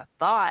 Who would have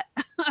thought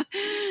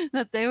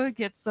that they would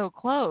get so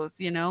close,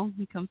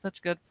 become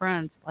such good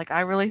friends? Like,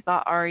 I really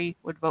thought Ari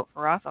would vote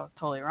for us. I was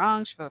totally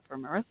wrong. She voted for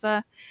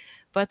Marissa.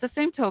 But at the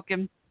same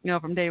token,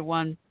 from day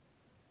one,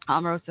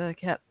 Omarosa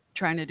kept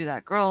trying to do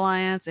that Girl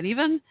Alliance. And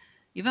even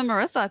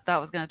Marissa, I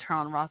thought, was going to turn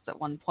on Ross at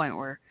one point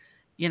where,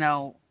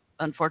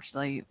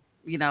 unfortunately,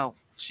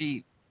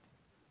 she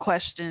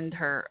questioned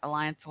her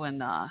alliance when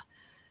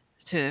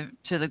to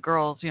the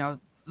girls,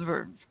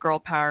 girl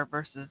power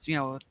versus,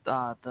 the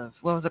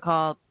what was it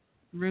called,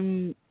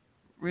 Roomy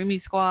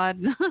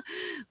Squad,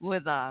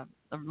 with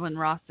when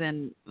Ross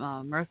and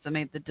Marissa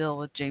made the deal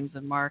with James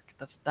and Mark,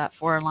 that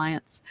 4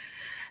 alliance.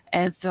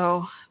 And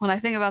so when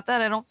I think about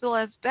that, I don't feel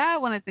as bad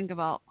when I think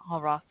about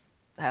how Ross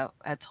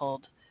had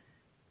told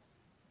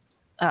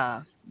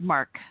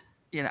Mark.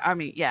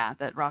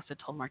 That Ross had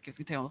told Mark if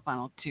we take on the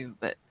final 2.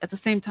 But at the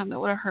same time, that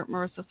would have hurt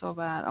Marissa so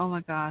bad. Oh,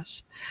 my gosh.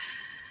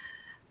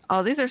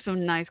 Oh, these are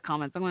some nice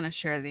comments. I'm going to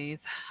share these.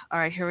 All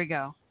right, here we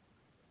go.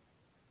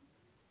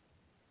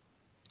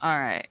 All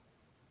right.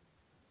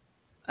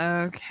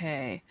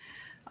 Okay.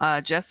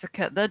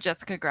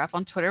 Jessica Graff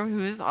on Twitter,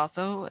 who is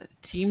also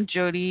Team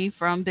Jody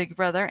from Big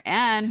Brother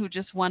and who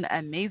just won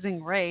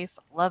Amazing Race.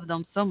 Love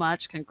them so much.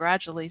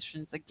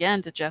 Congratulations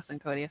again to Jess and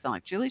Cody. I sound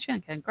like Julie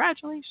Chen.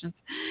 Congratulations.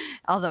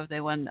 Although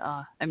they won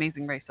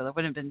Amazing Race, so that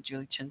wouldn't have been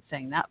Julie Chen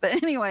saying that. But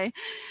anyway,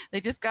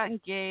 they just got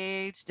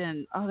engaged,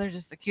 and they're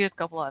just the cutest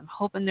couple. I'm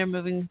hoping they're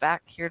moving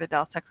back here to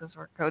Dallas, Texas,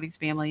 where Cody's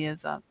family is,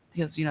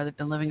 because they've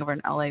been living over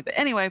in LA. But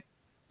anyway,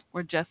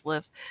 where Jess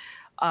lives.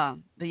 But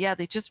yeah,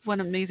 they just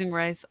won Amazing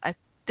Race.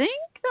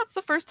 think that's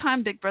the first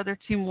time Big Brother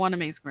team won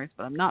Amazing Race,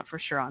 but I'm not for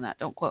sure on that.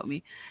 Don't quote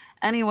me.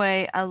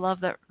 Anyway, I love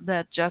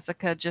that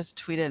Jessica just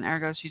tweeted an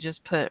ergo. She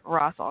just put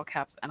Ross all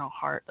caps and a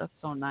heart. That's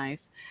so nice.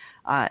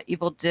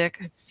 Evil Dick,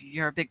 if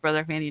you're a Big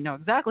Brother fan, you know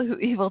exactly who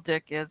Evil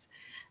Dick is.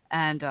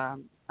 And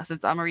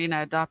since I'm a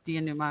Rena adoptee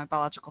and knew my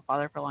biological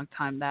father for a long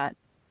time, that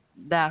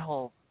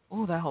whole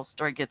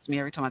story gets me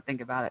every time I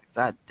think about it.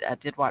 'Cause I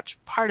did watch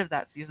part of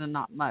that season,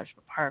 not much,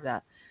 but part of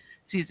that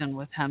season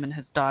with him and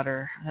his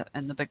daughter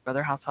in the Big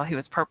Brother house, how he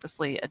was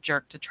purposely a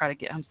jerk to try to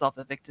get himself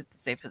evicted to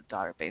save his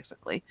daughter,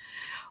 basically.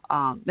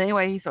 But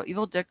anyway, so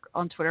Evil Dick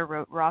on Twitter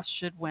wrote, Ross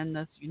should win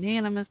this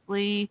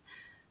unanimously.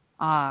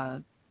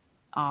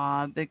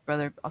 Big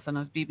Brother, also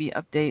known as BB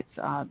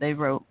Updates, they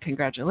wrote,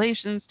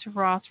 congratulations to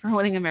Ross for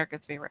winning America's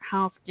Favorite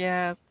House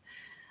Guest.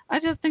 I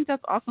just think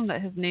that's awesome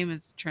that his name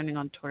is trending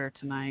on Twitter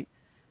tonight.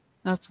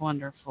 That's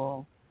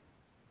wonderful.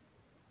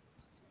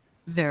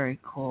 Very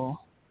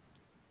cool.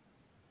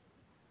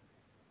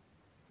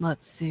 Let's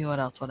see what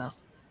else.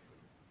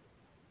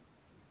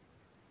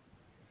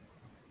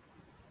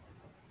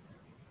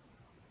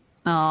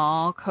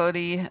 Oh,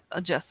 Cody,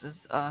 Jess's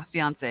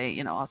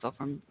fiance, also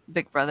from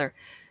Big Brother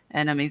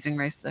and Amazing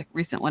Race, the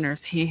recent winners.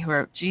 He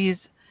wrote, geez,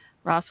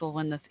 Ross will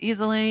win this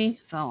easily.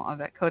 So I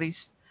bet Cody's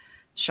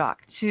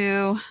shocked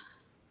too.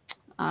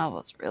 I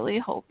was really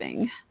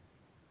hoping.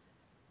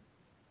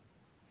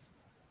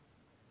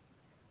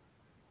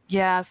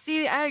 Yeah,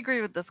 see, I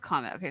agree with this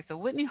comment. Okay, so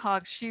Whitney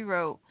Hogg, she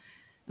wrote,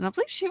 and I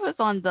believe she was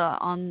on the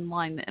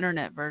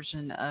internet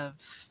version of,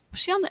 was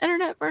she on the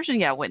internet version?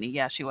 Yeah, Whitney,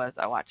 yeah, she was.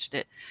 I watched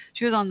it.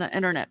 She was on the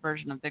internet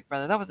version of Big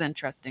Brother. That was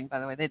interesting, by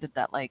the way. They did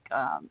that,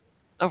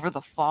 over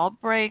the fall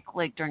break,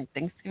 during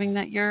Thanksgiving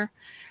that year.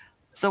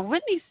 So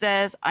Whitney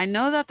says, I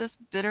know that this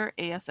bitter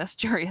ASS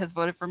jury has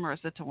voted for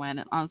Marissa to win,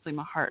 and honestly,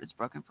 my heart is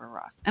broken for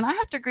Ross. And I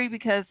have to agree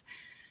because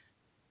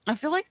I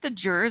feel like the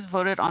jurors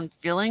voted on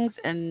feelings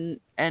and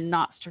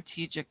not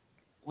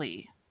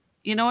strategically.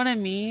 You know what I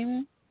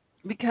mean?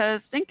 Because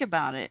think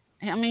about it.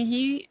 I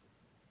mean,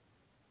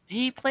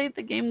 he played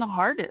the game the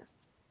hardest.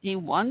 He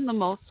won the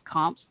most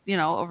comps,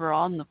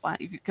 overall in the final.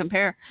 If you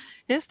compare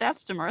his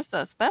stats to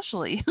Marissa,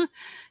 especially,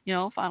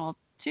 final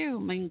two.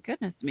 I mean,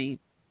 goodness me.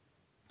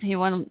 He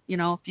won,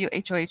 a few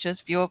HOHs,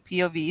 few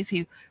POVs.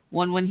 He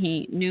won when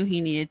he knew he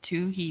needed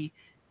to. He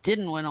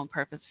didn't win on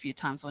purpose a few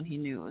times when he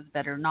knew it was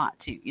better not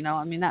to.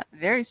 I mean, that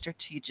very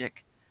strategic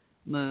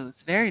moves,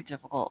 very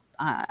difficult.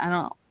 I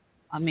don't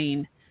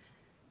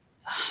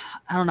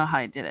know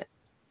how he did it.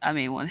 I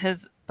mean, when his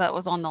butt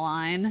was on the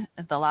line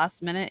at the last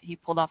minute, he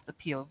pulled off the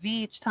POV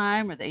each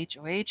time or the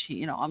HOH.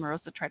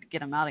 Omarosa tried to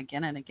get him out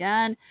again and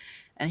again,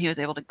 and he was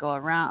able to go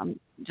around,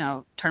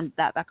 turn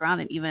that back around,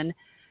 and even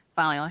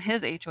finally on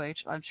his HOH,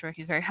 I'm sure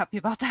he's very happy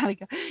about that.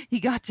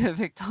 He got to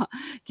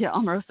get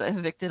Omarosa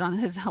evicted on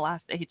his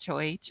last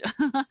HOH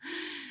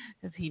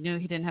because he knew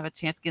he didn't have a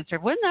chance against her.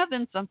 Wouldn't that have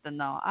been something,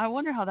 though? I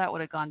wonder how that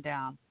would have gone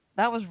down.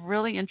 That was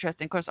really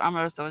interesting. Of course,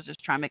 Omarosa was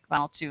just trying to make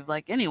final two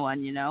like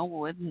anyone,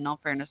 would, in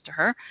all fairness to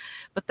her.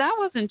 But that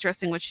was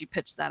interesting when she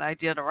pitched that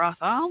idea to Ross.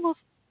 I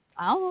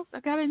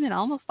got to admit, I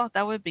almost thought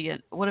that would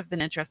have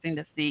been interesting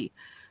to see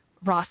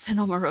Ross and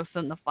Omarosa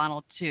in the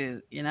final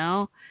two,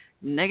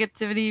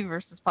 negativity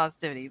versus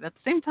positivity. But at the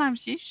same time,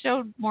 she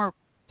showed more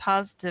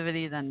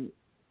positivity than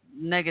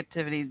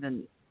negativity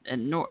than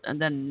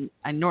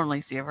I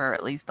normally see of her,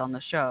 at least on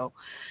the show.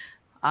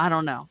 I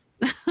don't know.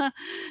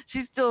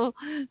 She still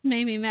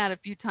made me mad a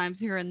few times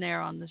here and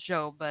there on the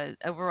show, but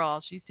overall,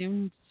 she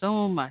seemed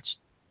so much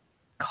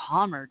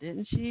calmer,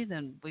 didn't she,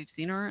 than we've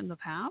seen her in the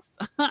past?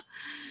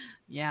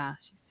 Yeah,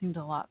 she seemed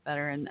a lot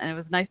better, and it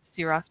was nice to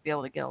see Ross be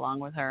able to get along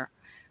with her.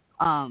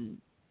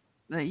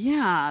 But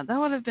yeah, that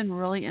would have been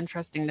really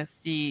interesting to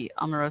see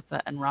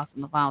Omarosa and Ross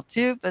in the final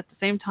two, but at the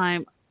same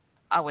time,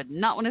 I would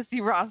not want to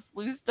see Ross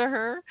lose to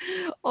her.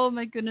 Oh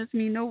my goodness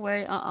me, no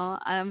way.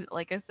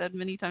 Like I said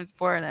many times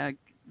before, and I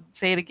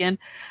say it again,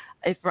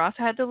 if Ross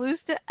had to lose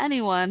to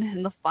anyone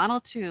in the final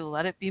two,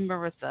 let it be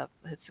Marissa,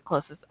 his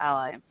closest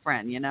ally and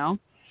friend,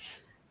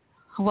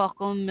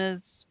 Welcome, Ms.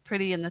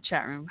 Pretty, in the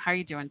chat room. How are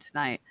you doing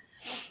tonight?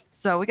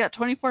 So we got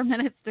 24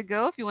 minutes to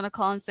go. If you want to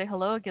call and say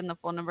hello, again, the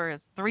phone number is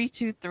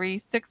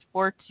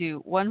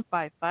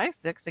 323-642-1556.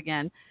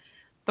 Again,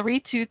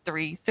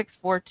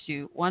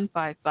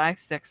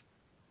 323-642-1556.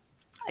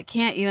 I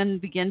can't even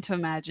begin to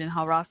imagine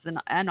how Ross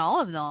and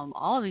all of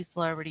these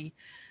celebrity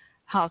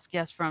house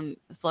guests from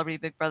Celebrity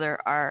Big Brother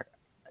are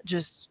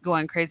just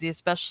going crazy,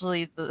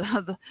 especially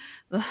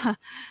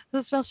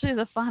especially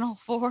the final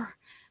four.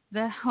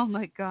 Oh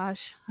my gosh,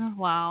 oh,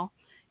 wow!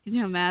 Can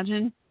you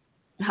imagine?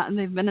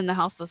 They've been in the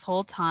house this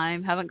whole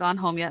time, haven't gone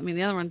home yet. I mean,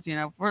 the other ones,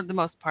 for the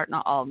most part,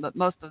 not all, but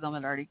most of them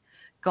had already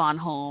gone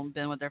home,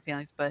 been with their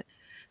families. But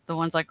the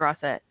ones like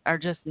Rossette are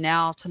just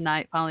now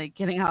tonight finally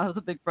getting out of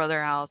the Big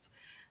Brother house,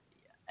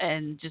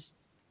 and just,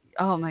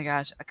 oh my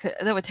gosh,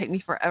 that would take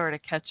me forever to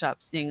catch up,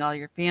 seeing all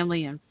your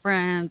family and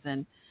friends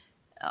and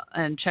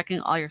checking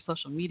all your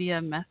social media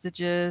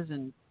messages,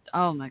 and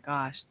oh my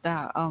gosh,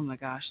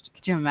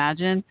 could you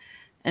imagine?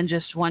 And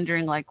just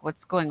wondering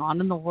what's going on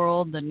in the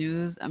world, the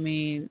news. I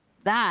mean,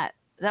 that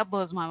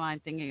blows my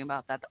mind thinking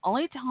about that. The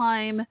only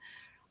time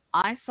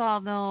I saw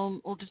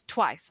them, well, just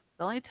twice.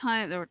 The only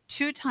time, there were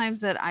 2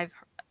 times that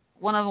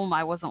one of them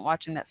I wasn't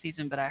watching that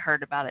season, but I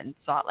heard about it and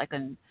saw it like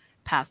in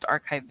past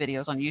archive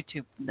videos on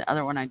YouTube. The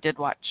other one I did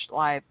watch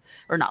live,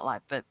 or not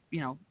live, but,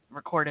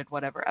 recorded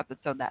whatever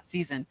episode that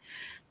season.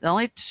 The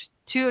only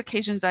 2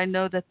 occasions I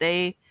know that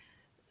they,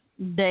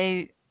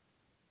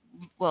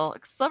 well,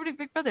 Celebrity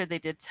Big Brother, they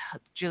did,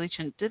 Julie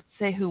Chen did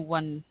say who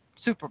won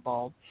Super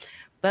Bowl.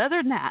 But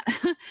other than that,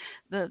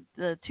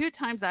 the 2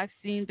 times I've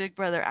seen Big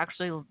Brother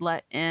actually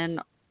let in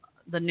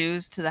the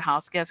news to the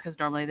house guests, because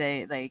normally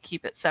they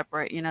keep it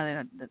separate.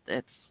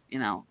 It's,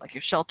 like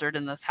you're sheltered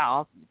in this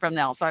house from the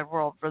outside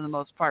world for the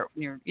most part.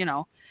 When you're,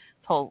 this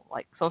whole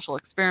like social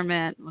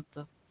experiment with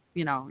the,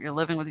 you're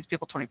living with these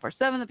people 24/7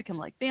 that become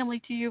like family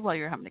to you while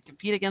you're having to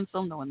compete against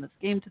them to win this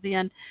game to the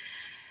end.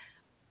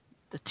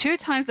 The 2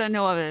 times I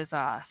know of is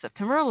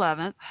September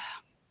 11th.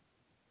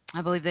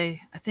 I believe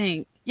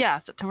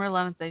September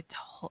 11th they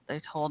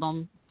told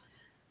them,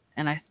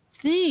 and I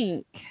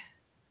think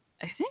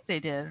they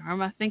did. Or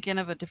am I thinking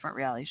of a different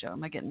reality show?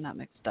 Am I getting that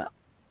mixed up?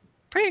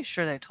 Pretty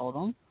sure they told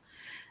them.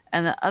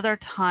 And the other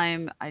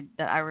time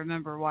that I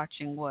remember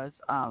watching was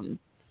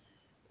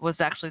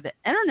actually the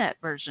internet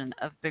version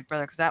of Big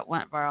Brother, because that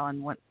went viral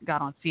and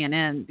got on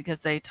CNN because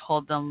they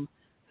told them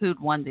who'd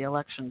won the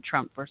election,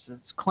 Trump versus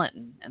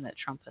Clinton, and that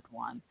Trump had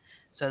won.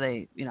 So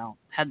they,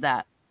 had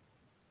that,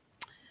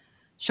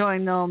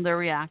 showing them their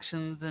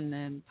reactions, and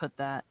then put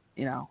that,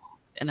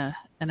 in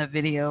a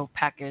video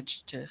package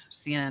to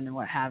CNN and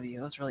what have you.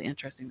 It was really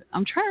interesting.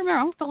 I'm trying to remember.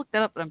 I'm going to have to look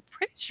that up, but I'm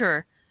pretty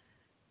sure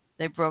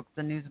they broke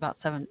the news about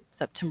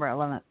September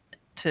 11th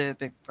to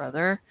Big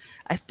Brother.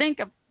 I think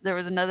there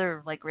was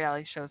another like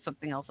reality show,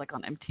 something else like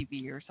on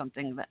MTV or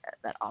something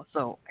that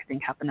also I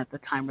think happened at the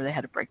time where they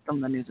had to break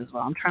them the news as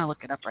well. I'm trying to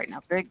look it up right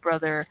now. Big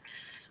Brother,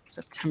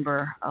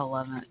 September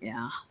 11th.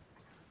 Yeah.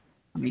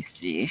 Let me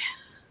see.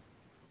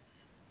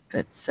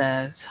 It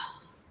says,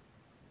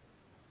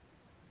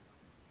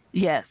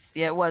 yes,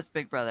 it was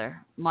Big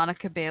Brother.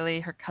 Monica Bailey,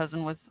 her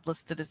cousin, was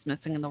listed as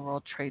missing in the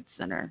World Trade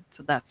Center.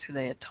 So that's who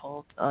they had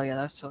told. Oh yeah,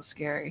 that's so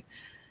scary.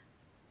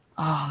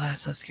 Oh,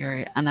 that's so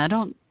scary. And I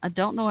don't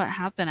know what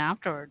happened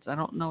afterwards. I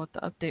don't know what the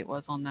update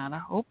was on that. I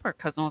hope her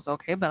cousin was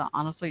okay, but I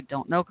honestly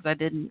don't know because I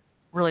didn't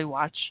really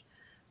watch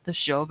the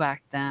show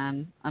back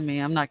then. I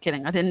mean, I'm not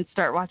kidding. I didn't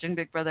start watching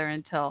Big Brother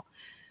until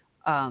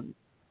I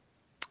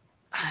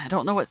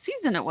don't know what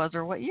season it was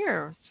or what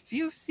year.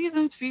 It was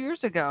a few years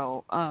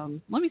ago.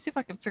 Let me see if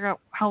I can figure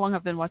out how long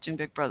I've been watching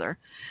Big Brother.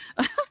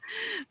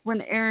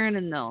 When Aaron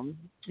and them,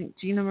 I think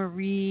Gina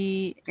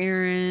Marie,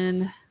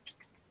 Aaron,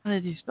 how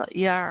did you spell it?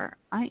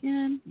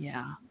 E-R-I-N?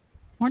 Yeah.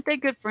 Weren't they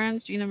good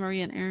friends, Gina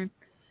Marie and Aaron?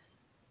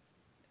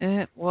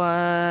 It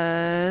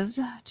was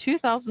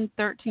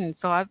 2013.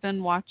 So I've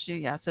been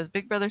watching, it says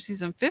Big Brother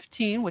season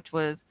 15, which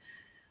was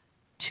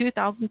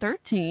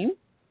 2013.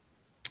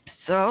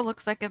 So it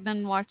looks like I've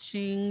been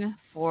watching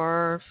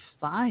for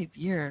 5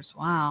 years.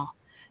 Wow.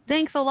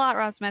 Thanks a lot,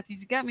 Ross Matthews.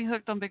 You got me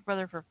hooked on Big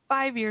Brother for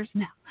 5 years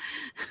now.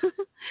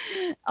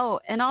 Oh,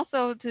 and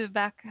also to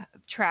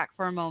backtrack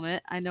for a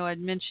moment, I know I'd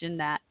mentioned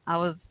that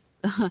I've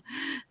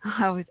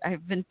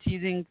been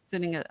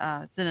sending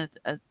a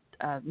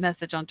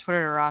message on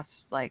Twitter to Ross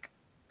like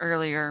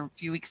earlier a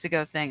few weeks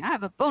ago saying, I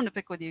have a bone to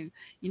pick with you.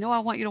 I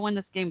want you to win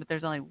this game, but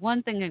there's only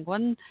one thing and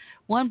one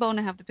bone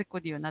I have to pick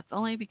with you, and that's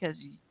only because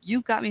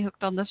you got me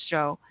hooked on this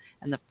show.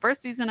 And the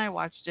first season I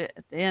watched it,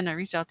 at the end I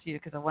reached out to you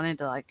because I wanted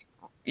to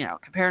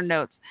compare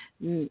notes,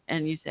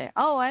 and you say,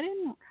 oh, I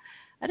didn't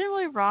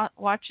really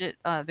watch it,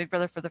 Big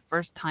Brother, for the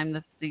first time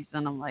this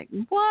season. I'm like,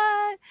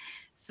 what?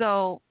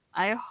 So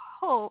I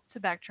hope, to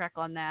backtrack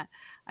on that,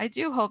 I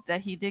do hope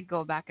that he did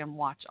go back and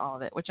watch all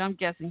of it, which I'm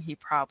guessing he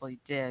probably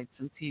did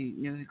since he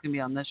knew he was going to be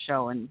on this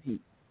show, and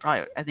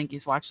I think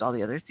he's watched all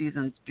the other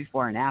seasons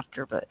before and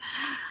after. But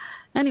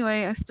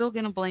anyway, I'm still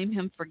going to blame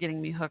him for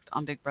getting me hooked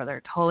on Big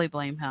Brother. Totally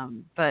blame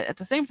him. But at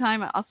the same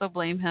time, I also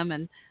blame him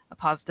in a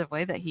positive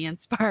way that he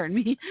inspired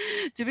me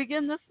to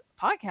begin this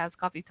podcast,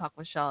 Coffee Talk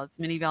with Shell. As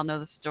many of y'all know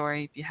the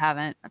story. If you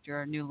haven't, if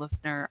you're a new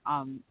listener,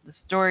 the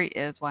story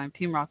is why I'm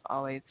Team Ross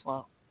always,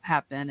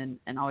 have been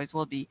and always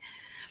will be.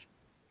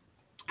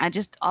 I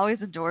just always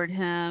adored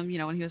him,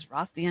 when he was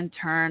Ross the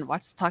Intern,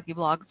 watched his talkie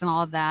blogs and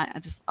all of that. I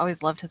just always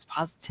loved his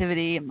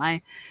positivity. And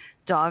my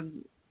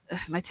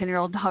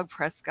 10-year-old dog,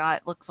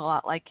 Prescott, looks a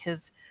lot like his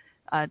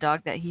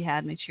dog that he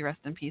had, may she rest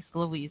in peace,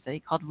 Louise, that he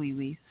called Wee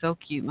Wee. So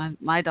cute.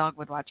 My dog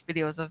would watch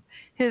videos of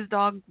his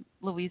dog,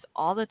 Louise,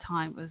 all the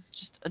time. It was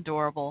just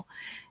adorable.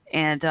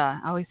 And I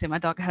always say my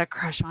dog had a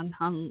crush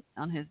on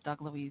his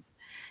dog, Louise.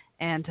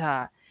 And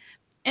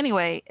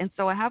anyway, and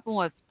so what happened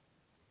was,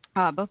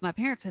 both my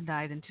parents had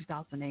died in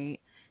 2008,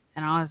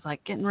 and I was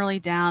getting really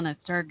down and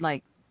started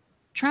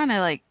trying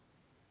to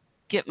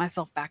get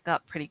myself back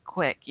up pretty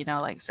quick,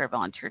 started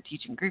volunteer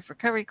teaching grief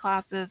recovery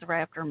classes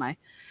right after my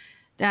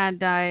dad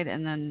died,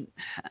 and then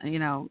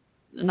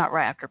not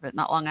right after, but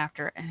not long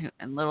after,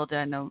 and little did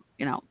I know,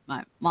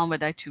 my mom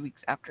would die 2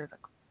 weeks after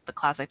the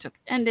class I took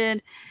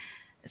ended.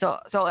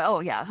 Oh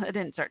yeah, I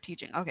didn't start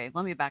teaching. Okay,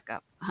 let me back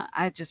up.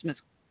 I just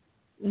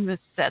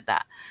missaid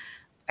that.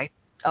 I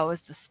I was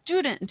a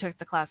student and took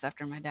the class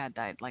after my dad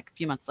died. Like a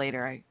few months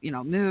later, I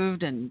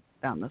moved and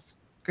found this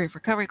grief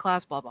recovery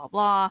class. Blah blah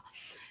blah.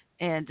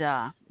 And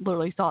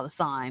literally saw the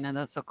sign, and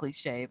that's so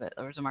cliche, but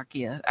there was a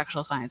marquee,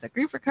 actual sign that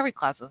grief recovery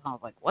classes, and I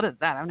was like, what is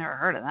that? I've never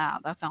heard of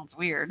that. That sounds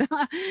weird.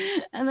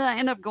 And then I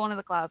end up going to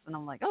the class, and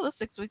I'm like, oh, this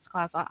 6 weeks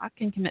class, I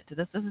can commit to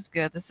this. This is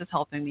good. This is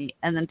helping me.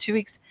 And then 2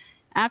 weeks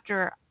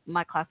after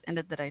my class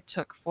ended that I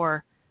took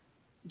for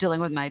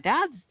dealing with my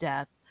dad's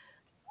death,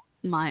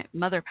 my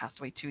mother passed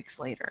away 2 weeks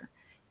later.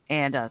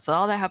 And so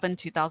all that happened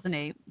in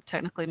 2008.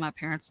 Technically, my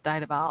parents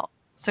died about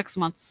 6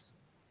 months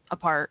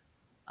apart,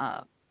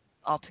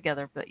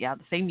 altogether, but yeah,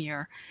 the same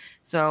year.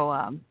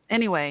 So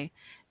anyway,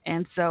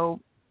 and so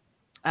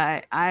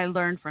I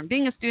learned from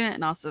being a student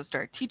and also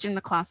started teaching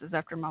the classes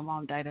after my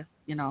mom died.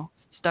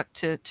 Stuck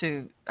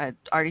to I'd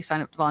already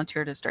signed up to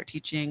volunteer to start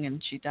teaching,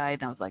 and she died,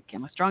 and I was like,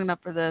 am I strong enough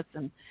for this?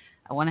 And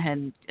I went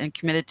ahead and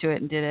committed to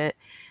it and did it.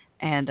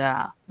 And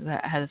I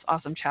had this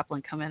awesome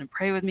chaplain come in and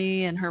pray with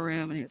me in her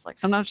room, and he was like,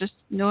 sometimes just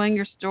knowing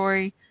your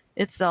story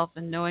itself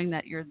and knowing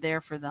that you're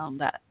there for them,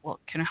 that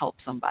can help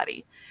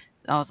somebody.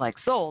 I was like,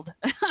 sold.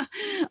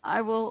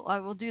 I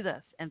will do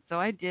this. And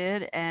so I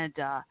did. And,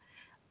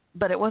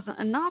 but it wasn't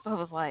enough. I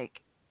was like,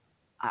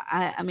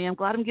 I mean, I'm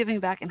glad I'm giving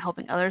back and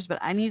helping others,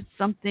 but I need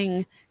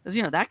something, because,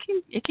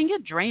 it can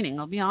get draining.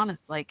 I'll be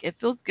honest. Like, it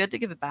feels good to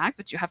give it back,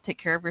 but you have to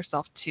take care of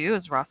yourself too.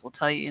 As Ross will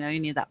tell you, you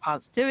need that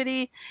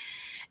positivity.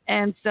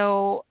 And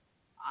so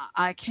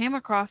I came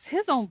across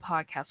his own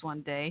podcast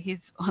one day. He's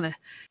on a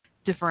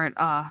different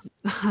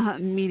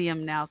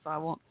medium now, so I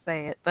won't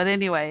say it. But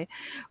anyway,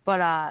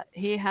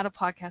 he had a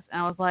podcast,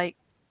 and I was like,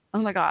 oh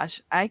my gosh,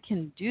 I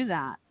can do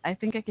that. I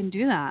think I can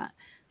do that.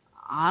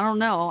 I don't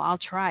know. I'll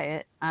try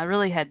it. I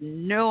really had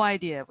no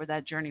idea where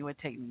that journey would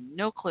take me.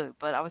 No clue.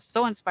 But I was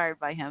so inspired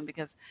by him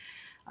because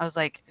I was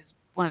like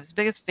one of his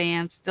biggest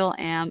fans, still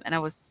am, and I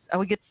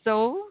would get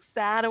so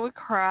sad. I would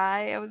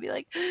cry. I would be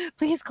like,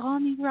 please call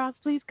me, Ross.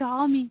 Please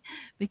call me.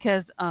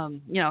 Because,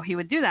 he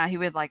would do that. He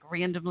would like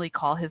randomly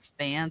call his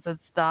fans and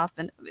stuff.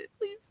 And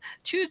please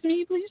choose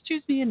me. Please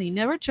choose me. And he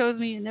never chose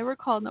me and never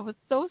called. And I was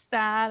so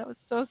sad. I was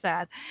so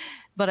sad.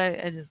 But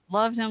I just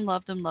loved him.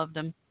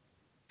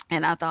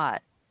 And I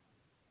thought,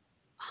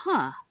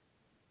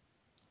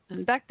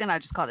 and back then I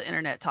just called it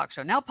internet talk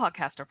show. Now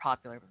podcasts are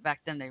popular, but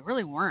back then they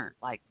really weren't.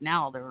 Like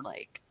now they're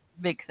like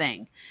big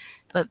thing.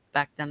 But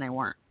back then they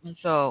weren't. And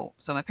so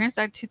my parents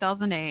died in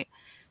 2008,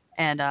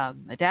 and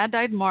my dad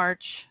died in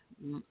March.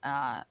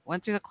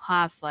 Went through the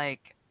class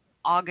like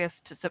August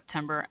to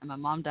September, and my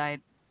mom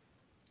died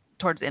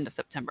towards the end of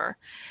September.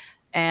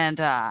 And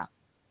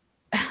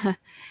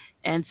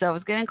and so I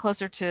was getting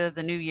closer to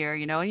the new year,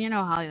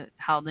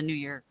 how the new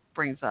year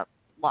brings up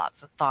lots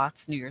of thoughts,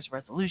 New Year's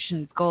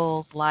resolutions,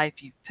 goals, life.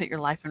 You put your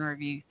life in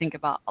review, you think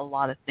about a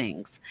lot of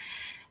things.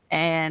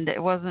 And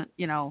it wasn't,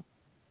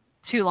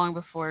 too long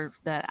before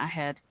that I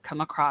had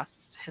come across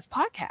his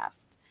podcast.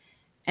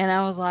 And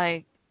I was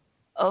like,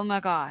 oh my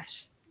gosh,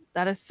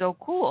 that is so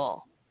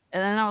cool.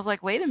 And then I was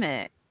like, wait a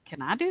minute,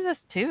 can I do this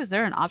too? Is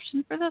there an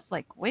option for this?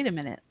 Like, wait a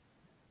minute,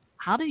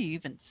 how do you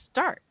even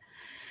start?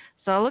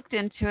 So I looked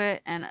into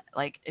it, and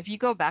like, if you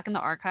go back in the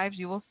archives,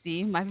 you will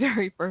see my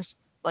very first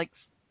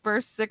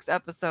 6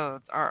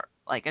 episodes are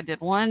like, I did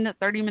one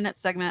 30-minute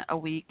segment a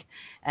week,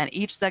 and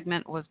each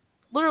segment was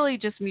literally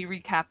just me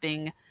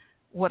recapping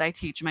what I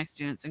teach my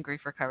students in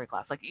grief recovery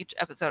class. Like each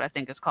episode I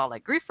think is called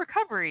like Grief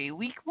Recovery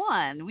Week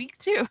 1, Week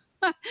 2,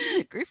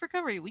 Grief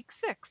Recovery Week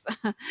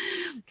 6.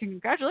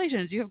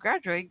 Congratulations, you have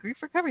graduated grief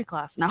recovery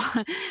class. No,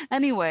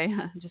 anyway,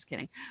 just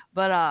kidding.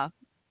 But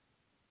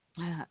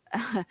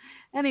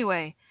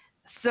anyway,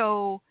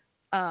 so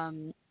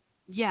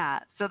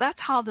so that's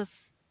how this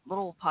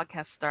little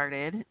podcast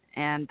started,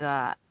 and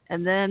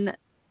then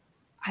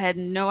I had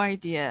no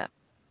idea.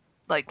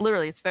 Like,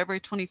 literally, it's February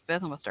 25th, I'm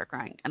going to start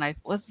crying. And I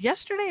was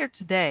yesterday or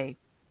today,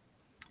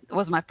 it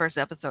was my first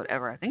episode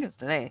ever. I think it's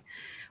today,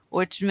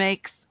 which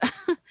makes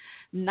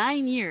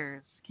 9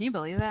 years. Can you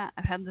believe that?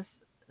 I've had this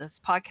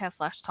podcast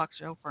 / talk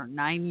show for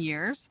 9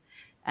 years.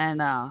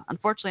 And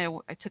unfortunately,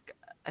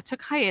 I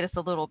took hiatus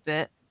a little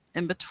bit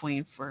in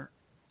between for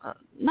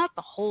not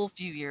the whole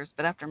few years,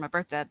 but after my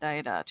birth dad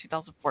died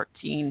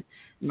 2014,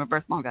 and my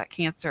birth mom got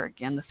cancer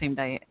again the same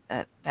day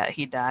that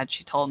he died.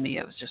 She told me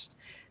it was just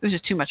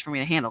too much for me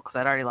to handle because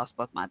I'd already lost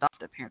both my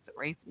adoptive parents that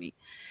raised me.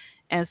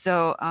 And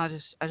so I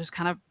just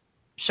kind of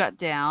shut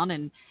down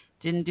and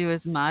didn't do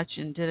as much,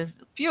 and did a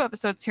few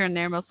episodes here and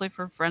there, mostly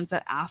for friends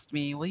that asked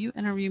me, will you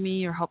interview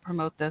me or help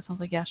promote this? I was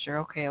like, yeah, sure.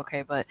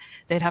 Okay. But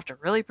they'd have to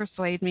really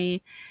persuade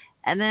me.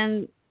 And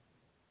then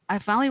I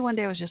finally one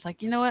day was just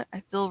like, you know what?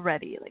 I feel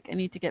ready. Like, I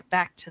need to get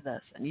back to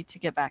this. I need to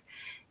get back.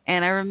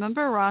 And I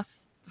remember Ross,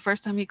 the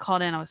first time he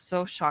called in, I was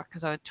so shocked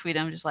because I would tweet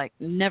him just like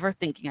never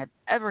thinking I'd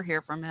ever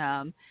hear from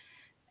him,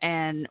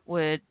 and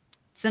would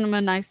send him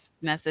a nice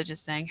message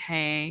saying,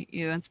 hey,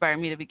 you inspired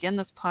me to begin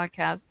this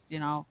podcast,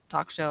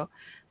 talk show,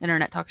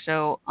 internet talk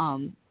show.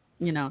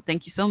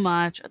 Thank you so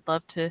much. I'd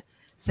love to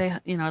say,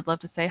 I'd love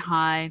to say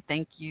hi,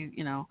 thank you,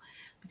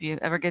 if you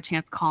ever get a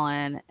chance, call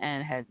in,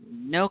 and had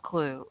no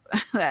clue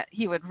that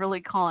he would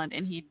really call in,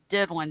 and he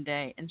did one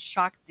day and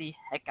shocked the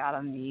heck out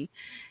of me.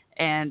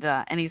 And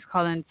he's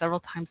called in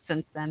several times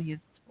since then. He's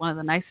one of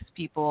the nicest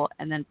people.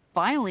 And then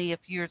finally, a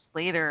few years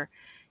later,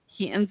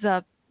 he ends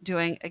up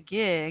doing a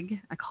gig.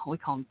 We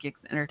call them gigs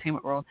in the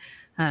entertainment world,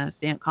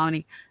 stand-up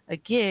comedy, a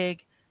gig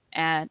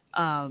at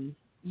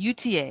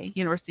UTA,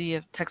 University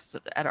of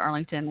Texas at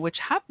Arlington, which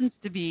happens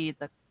to be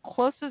the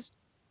closest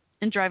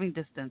in driving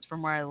distance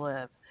from where I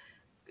live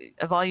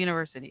of all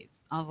universities.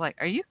 I was like,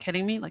 are you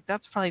kidding me? Like,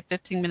 that's probably a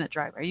 15-minute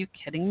drive. Are you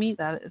kidding me?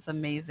 That is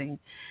amazing.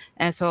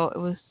 And so it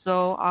was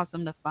so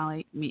awesome to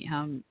finally meet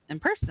him in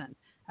person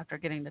after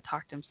getting to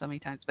talk to him so many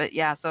times. But,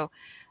 yeah, so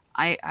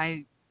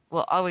I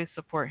will always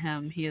support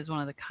him. He is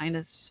one of the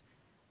kindest,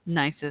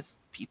 nicest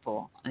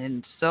people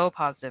and so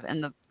positive.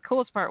 And the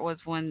coolest part was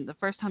when the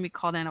first time he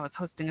called in, I was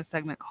hosting a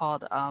segment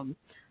called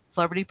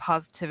Celebrity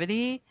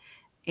Positivity.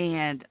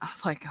 And I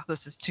was like, oh, this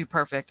is too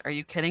perfect. Are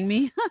you kidding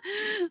me?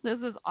 This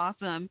is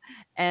awesome.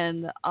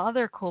 And the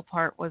other cool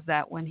part was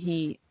that when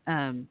he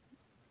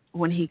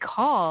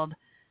called,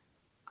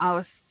 I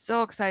was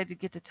so excited to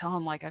get to tell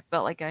him, like, I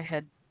felt like I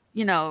had,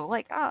 I know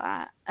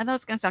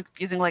it's going to sound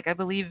confusing. Like, I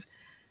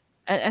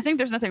think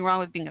there's nothing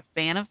wrong with being a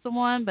fan of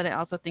someone, but I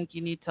also think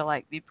you need to,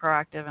 like, be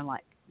proactive and,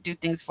 like, do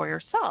things for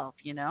yourself,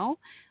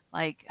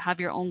 like have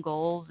your own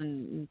goals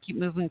and keep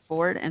moving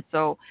forward. And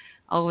so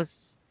I was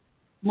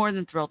more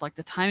than thrilled. Like,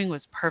 the timing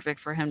was perfect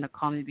for him to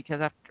call me,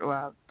 because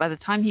after by the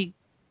time he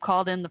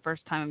called in the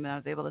first time, I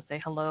was able to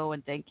say hello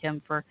and thank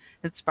him for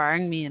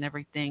inspiring me and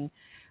everything.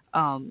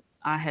 I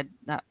had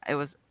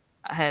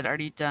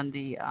already done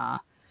the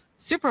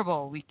Super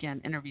Bowl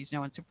weekend interviews.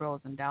 When Super Bowl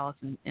was in Dallas,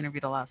 and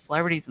interviewed a lot of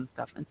celebrities and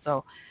stuff. And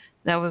so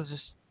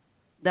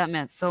that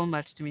meant so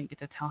much to me to get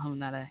to tell him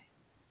that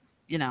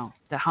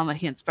how much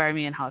he inspired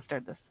me and how I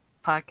started this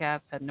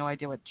podcast. Had no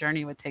idea what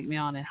journey it would take me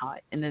on, and how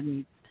it ended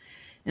me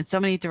in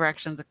so many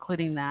directions,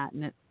 including that,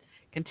 and it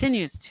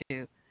continues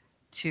to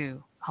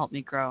help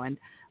me grow. And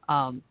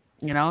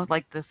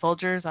like the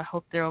soldiers, I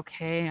hope they're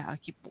okay. I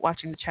keep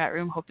watching the chat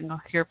room, hoping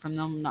I'll hear from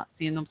them. I'm not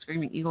seeing them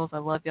screaming Eagles. I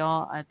love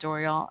y'all. I adore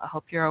y'all. I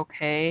hope you're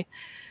okay.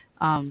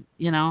 I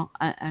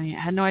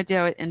had no idea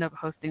I would end up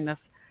hosting this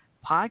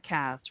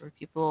podcast where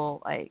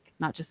people, like,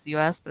 not just the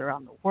U.S., but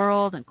around the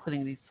world,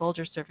 including these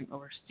soldiers serving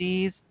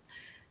overseas,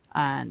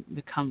 and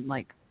become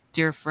like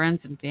dear friends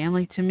and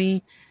family to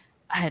me.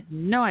 I had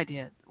no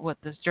idea what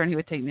this journey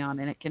would take me on,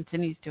 and it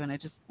continues to, and I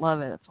just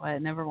love it. That's why I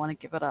never want to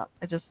give it up.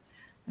 I just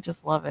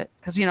love it.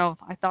 Because,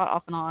 I thought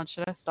off and on,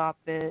 should I stop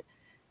it?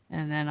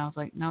 And then I was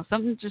like, no,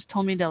 something just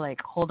told me to,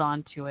 like, hold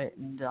on to it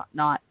and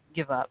not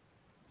give up.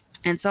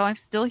 And so I'm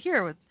still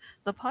here with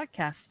the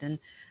podcast. And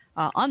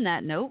on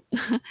that note,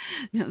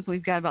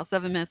 we've got about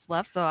 7 minutes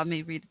left, so I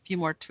may read a few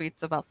more tweets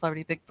about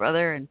Celebrity Big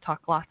Brother and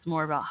talk lots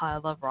more about how I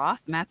love Ross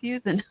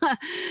Matthews.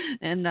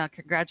 And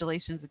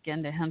congratulations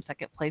again to him,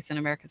 second place in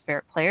America's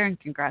Favorite Player. And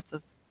congrats,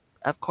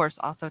 of course,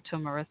 also to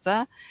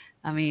Marissa.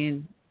 I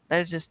mean,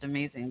 that is just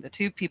amazing. That's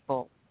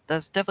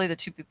definitely the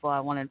two people I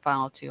wanted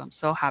final two. I'm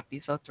so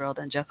happy, so thrilled.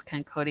 And Jessica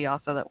and Cody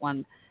also, that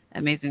won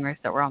Amazing Race,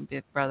 that were on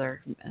Big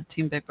Brother,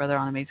 Team Big Brother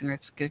on Amazing Race.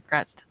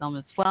 Congrats to them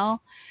as well.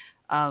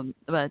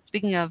 But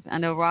speaking of, I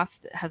know Ross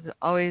has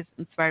always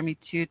inspired me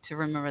to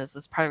remember this.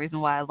 This is part of the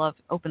reason why I love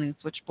opening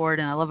Switchboard,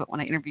 and I love it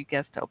when I interview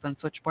guests to open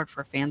Switchboard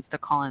for fans to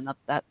call in.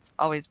 That's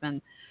always been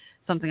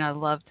something I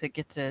love to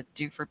get to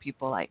do for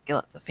people, like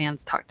let the fans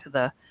talk to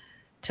the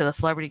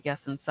celebrity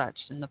guests and such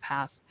in the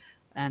past,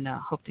 and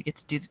hope to get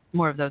to do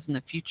more of those in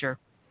the future.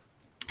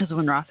 Because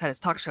when Ross had his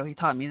talk show, he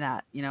taught me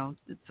that,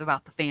 it's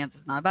about the fans.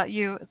 It's not about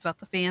you. It's about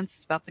the fans.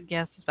 It's about the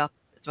guests. It's about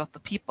the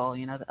people,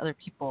 the other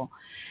people.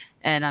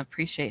 And I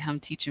appreciate him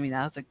teaching me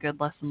that. It was a good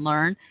lesson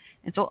learned.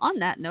 And so on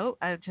that note,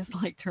 I would just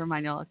like to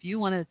remind y'all, if you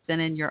want to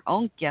send in your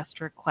own guest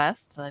requests,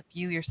 if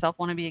you yourself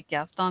want to be a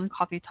guest on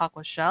Coffee Talk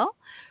with Shell,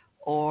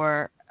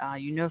 or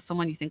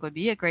someone you think would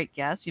be a great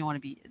guest,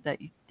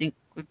 that you think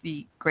would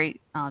be great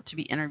to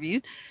be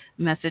interviewed,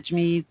 message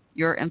me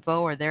your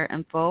info or their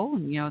info,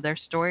 their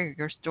story or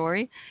your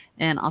story,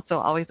 and also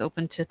always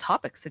open to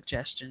topic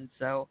suggestions.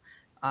 So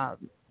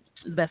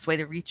the best way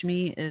to reach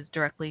me is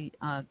directly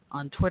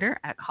on Twitter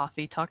at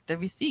Coffee Talk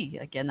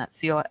WC. Again, that's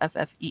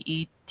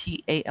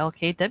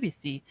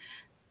COFFEETALKWC,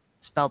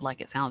 spelled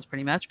like it sounds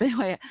pretty much. But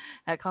anyway,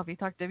 at Coffee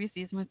Talk WC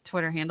is my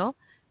Twitter handle.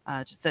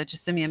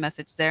 Just send me a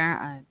message there.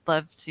 I'd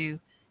love to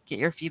get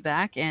your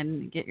feedback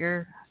and get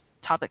your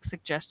topic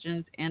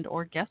suggestions and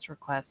or guest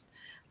requests.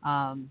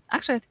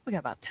 Actually, I think we got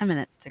about 10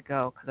 minutes to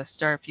go because I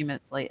started a few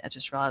minutes late. I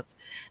just realized,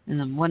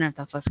 and I'm wondering if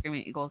that's why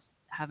Screaming Eagles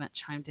haven't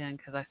chimed in,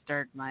 because I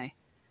started my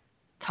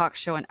talk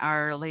show an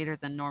hour later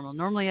than normal.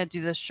 Normally I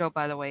do this show,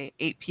 by the way,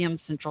 8 p.m.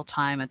 Central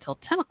Time until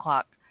 10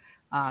 o'clock,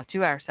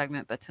 2-hour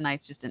segment, but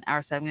tonight's just an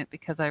hour segment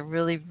because I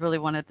really, really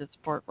wanted to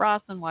support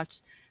Ross and watch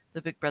the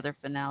Big Brother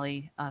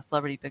finale,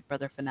 Celebrity Big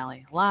Brother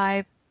finale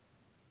live.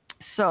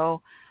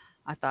 So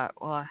I thought,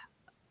 well,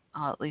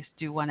 I'll at least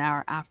do 1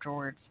 hour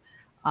afterwards.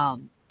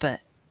 But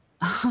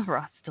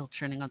Ross still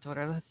trending on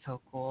Twitter. That's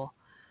so cool.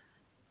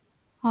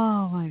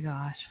 Oh my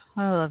gosh.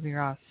 I love you,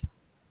 Ross.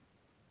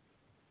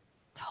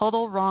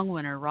 Total wrong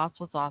winner. Ross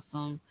was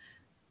awesome.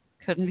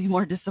 Couldn't be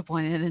more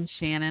disappointed in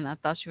Shannon. I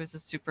thought she was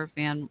a super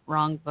fan.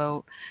 Wrong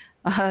vote.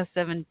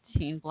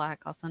 17 Black,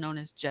 also known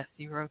as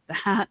Jesse, wrote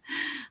that.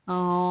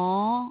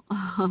 Oh.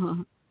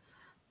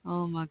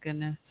 Oh my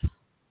goodness.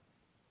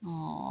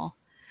 Oh.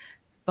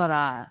 But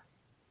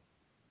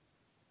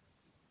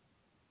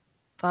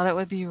thought it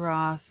would be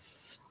Ross,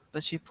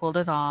 but she pulled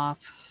it off.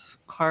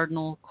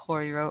 Cardinal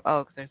Corey wrote,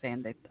 because they're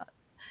saying they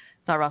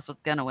thought Ross was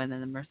going to win,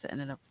 and then Marissa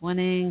ended up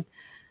winning.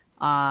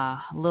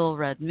 Little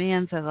Red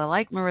Man says, I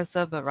like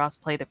Marissa, but Ross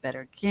played a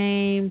better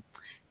game.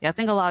 Yeah, I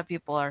think a lot of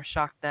people are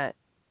shocked that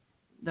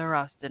the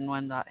Ross didn't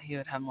win, that he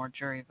would have more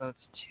jury votes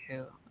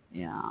too.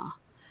 Yeah.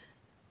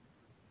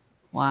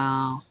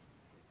 Wow.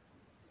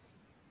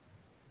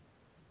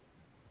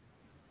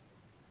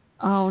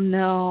 Oh,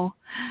 no.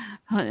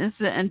 This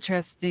is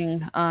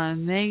interesting.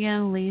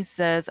 Megan Lee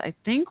says, I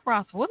think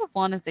Ross would have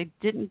won if they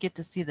didn't get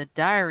to see the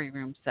diary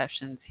room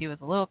sessions. He was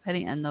a little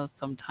petty and those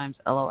sometimes,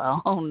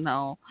 LOL. Oh,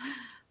 no.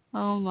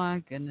 Oh,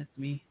 my goodness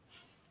me.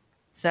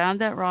 Sad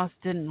that Ross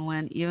didn't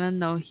win, even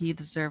though he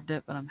deserved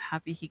it, but I'm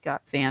happy he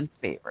got fan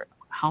favorite.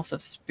 House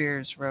of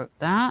Spears wrote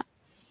that.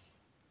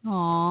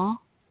 Aww.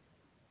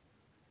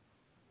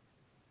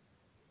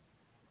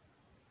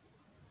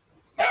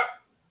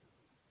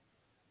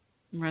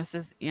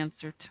 Marissa's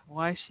answer to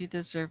why she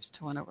deserves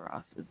to win over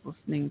Ross is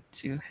listening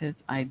to his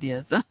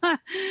ideas.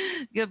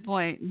 Good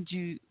point.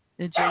 JUL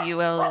is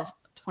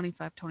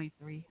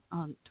 2523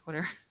 on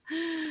Twitter.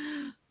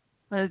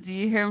 Do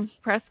you hear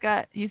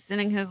Prescott? He's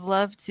sending his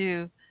love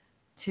to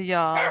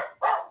y'all.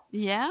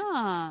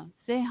 Yeah.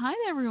 Say hi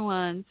to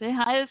everyone. Say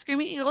hi to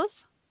Screaming Eagles,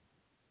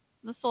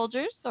 the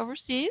soldiers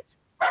overseas.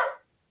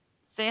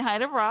 Say hi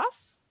to Ross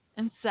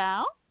and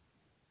Sal.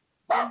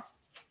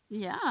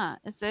 Yeah.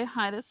 And say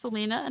hi to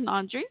Selena and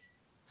Audrey.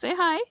 Say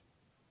hi.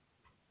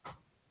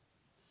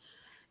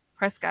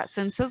 Prescott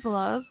sends his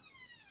love.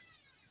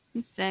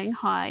 He's saying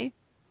hi.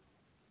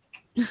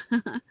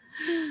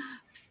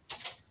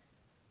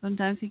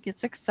 Sometimes he gets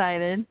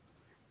excited.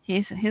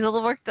 He's a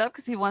little worked up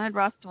because he wanted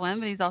Ross to win,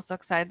 but he's also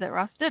excited that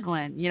Ross did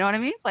win. You know what I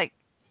mean? Like,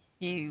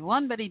 he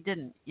won, but he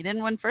didn't. He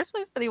didn't win first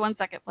place, but he won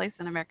second place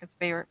in America's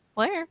favorite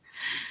player.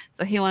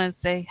 So he wanted to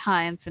say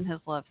hi and send his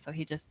love, so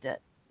he just did.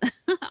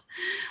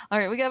 All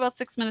right, we got about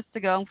 6 minutes to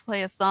go. I'm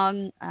play a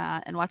song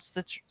and watch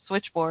the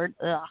switchboard.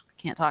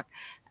 Can't talk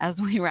as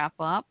we wrap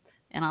up.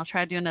 And I'll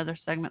try to do another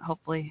segment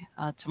hopefully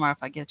tomorrow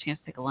if I get a chance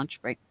to take a lunch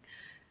break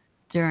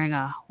during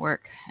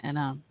work.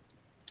 And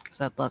because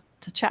I'd love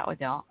to chat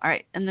with y'all. All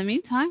right, in the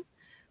meantime,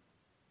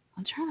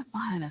 I'm trying to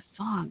find a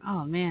song.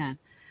 Oh, man.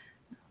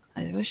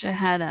 I wish I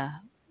had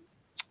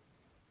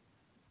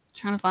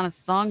trying to find a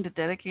song to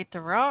dedicate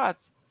to Ross.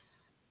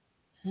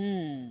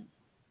 I'm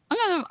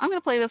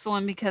gonna play this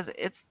one because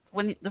it's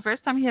when the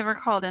first time he ever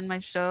called in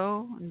my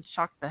show and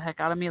shocked the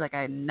heck out of me. Like,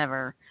 I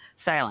never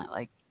silent.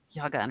 Like,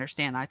 y'all gotta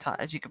understand. I talk,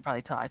 as you can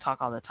probably tell, I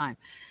talk all the time,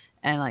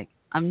 and like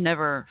I'm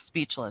never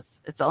speechless.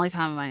 It's the only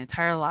time in my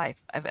entire life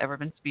I've ever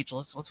been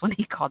speechless was when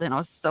he called in. I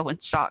was so in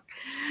shock,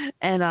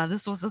 and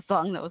this was a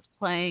song that was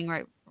playing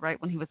right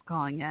when he was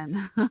calling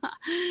in.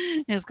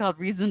 It's called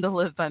Reason to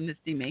Live by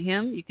Misty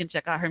Mayhem. You can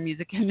check out her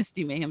music at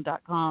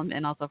mistymayhem.com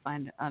and also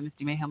find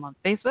Misty Mayhem on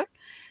Facebook.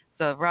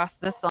 So, Ross,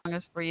 this song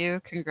is for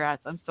you.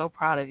 Congrats. I'm so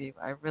proud of you.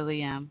 I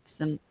really am.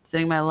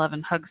 Sending my love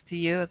and hugs to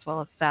you, as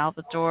well as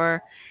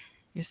Salvador,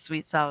 your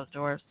sweet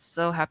Salvador.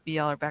 So happy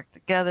y'all are back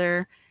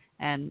together.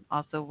 And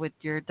also with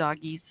your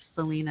doggies,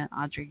 Selena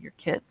and Audrey, your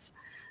kids.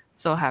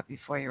 So happy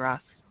for you,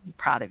 Ross. I'm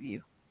proud of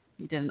you.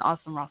 You did an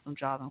awesome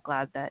job. I'm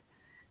glad that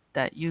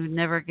you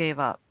never gave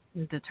up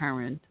and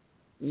determined.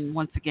 And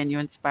once again, you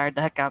inspired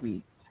the heck out of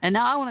me. And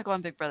now I want to go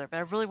on Big Brother, but I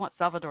really want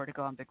Salvador to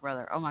go on Big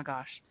Brother. Oh, my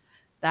gosh.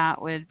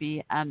 That would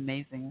be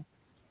amazing.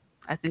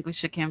 I think we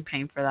should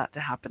campaign for that to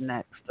happen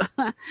next.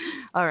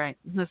 All right.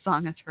 This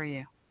song is for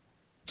you.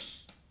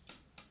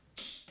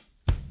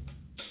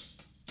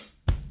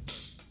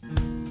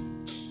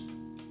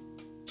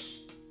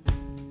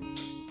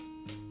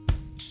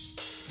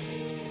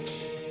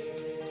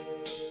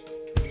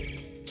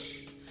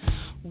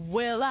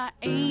 Well, I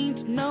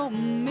ain't no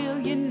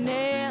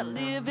millionaire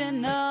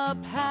living up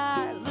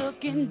high,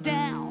 looking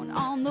down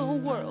on the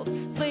world,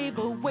 slave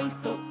away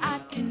so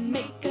I can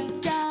make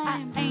a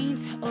dime. I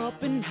ain't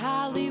up in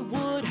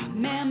Hollywood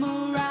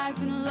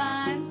memorizing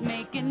lines,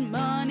 making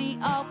money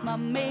off my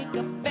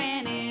makeup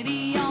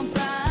vanity on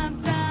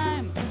prime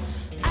time.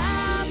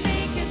 I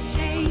make a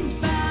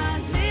change by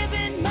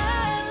living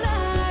my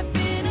life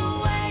in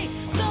a way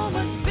so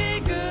much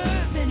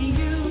bigger than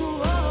you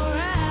or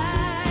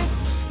I.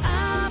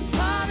 I'm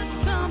part of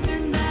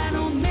something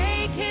that'll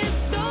make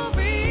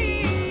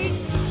history.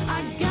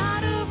 I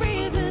got a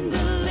reason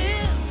to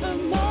live for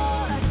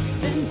more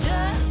than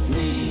just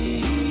me.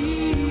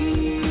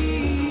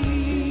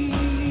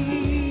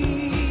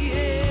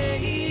 Yeah,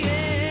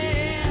 yeah.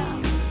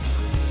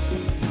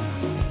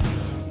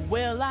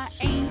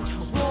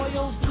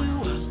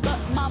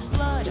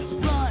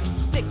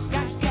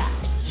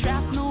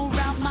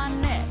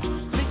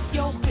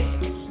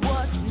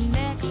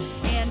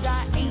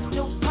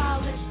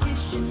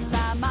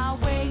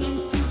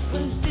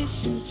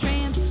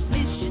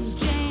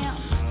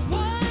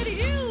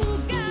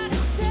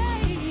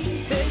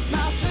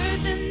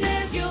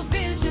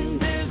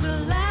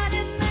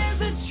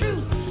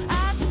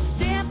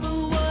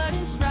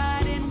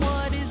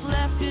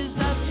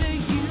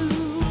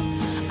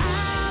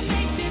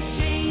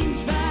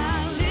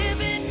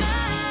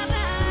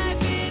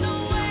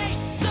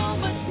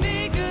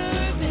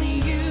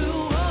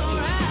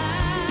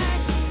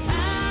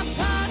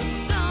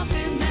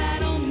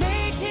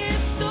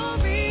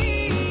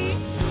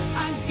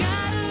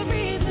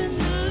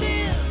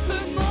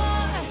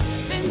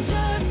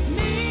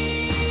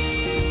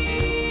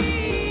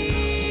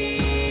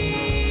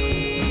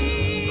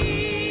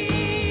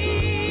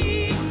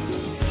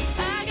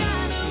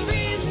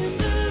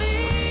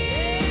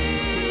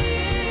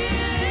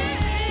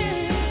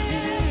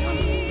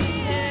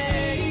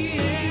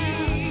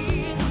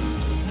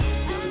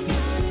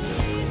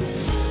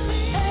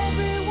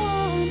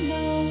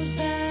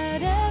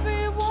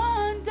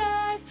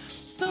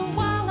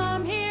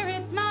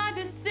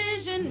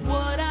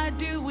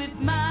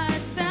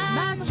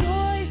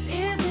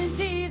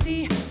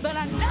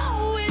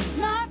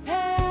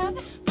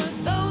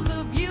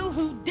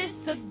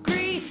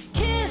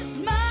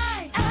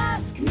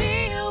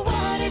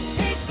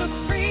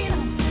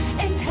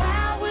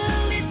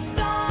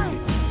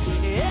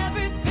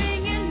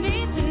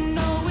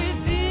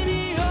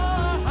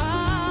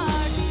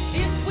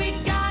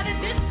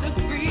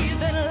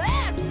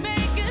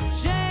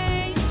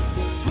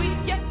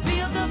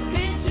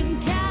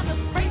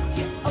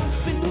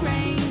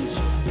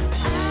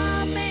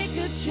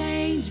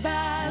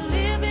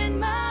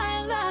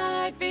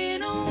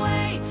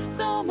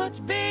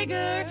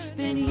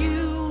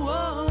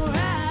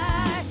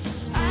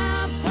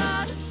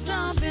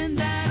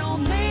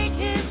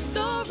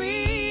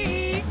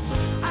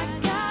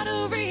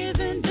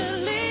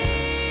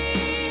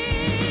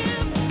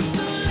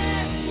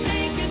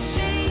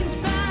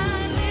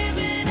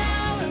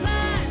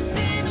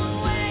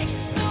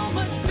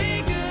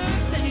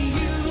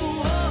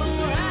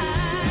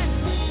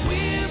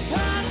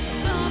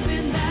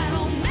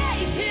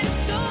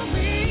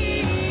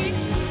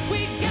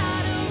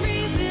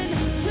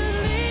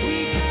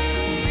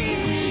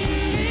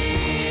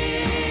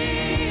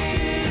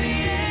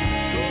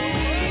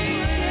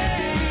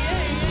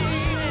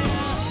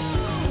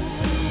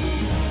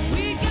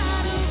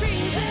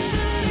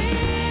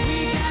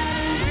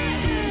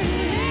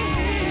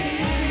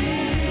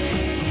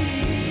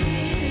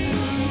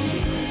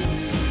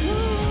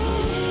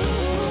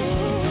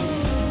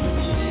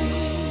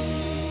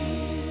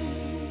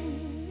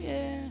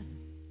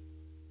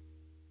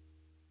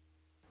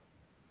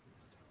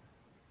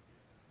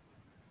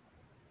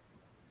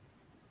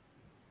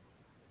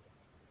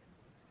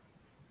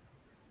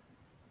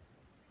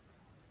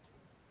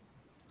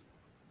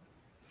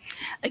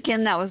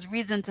 Again, that was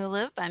Reason to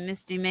Live by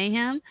Misty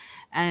Mayhem.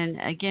 And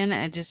again,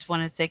 I just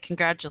want to say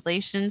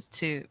congratulations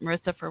to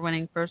Marissa for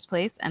winning first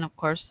place. And of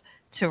course,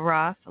 to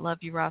Ross. I love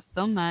you, Ross,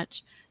 so much.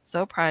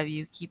 So proud of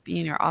you. Keep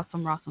being your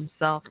awesome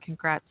self.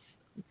 Congrats.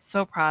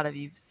 So proud of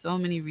you. So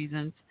many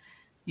reasons.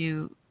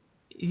 You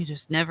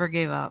just never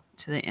gave up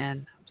to the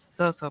end.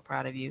 I'm so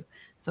proud of you.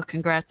 So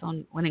congrats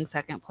on winning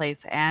second place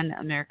and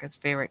America's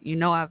Favorite. You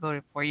know I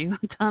voted for you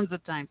tons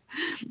of times,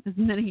 as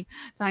many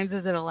times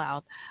as it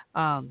allowed,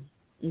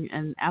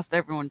 and asked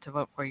everyone to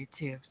vote for you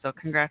too. So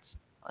congrats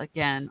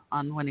again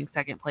on winning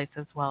second place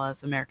as well as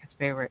America's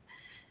Favorite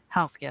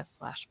house guest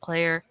 /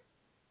 player.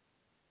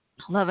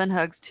 Love and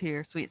hugs to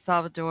your sweet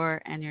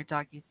Salvador and your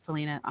doggies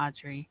Selena and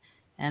Audrey,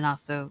 and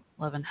also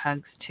love and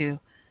hugs to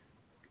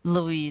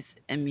Louise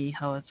and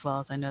Miho as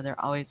well, as I know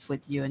they're always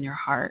with you in your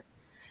heart.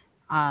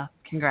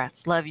 Congrats.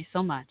 Love you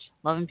so much.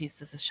 Love and peace.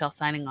 This is Shell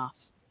signing off.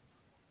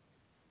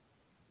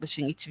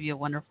 Wishing each of you a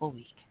wonderful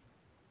week.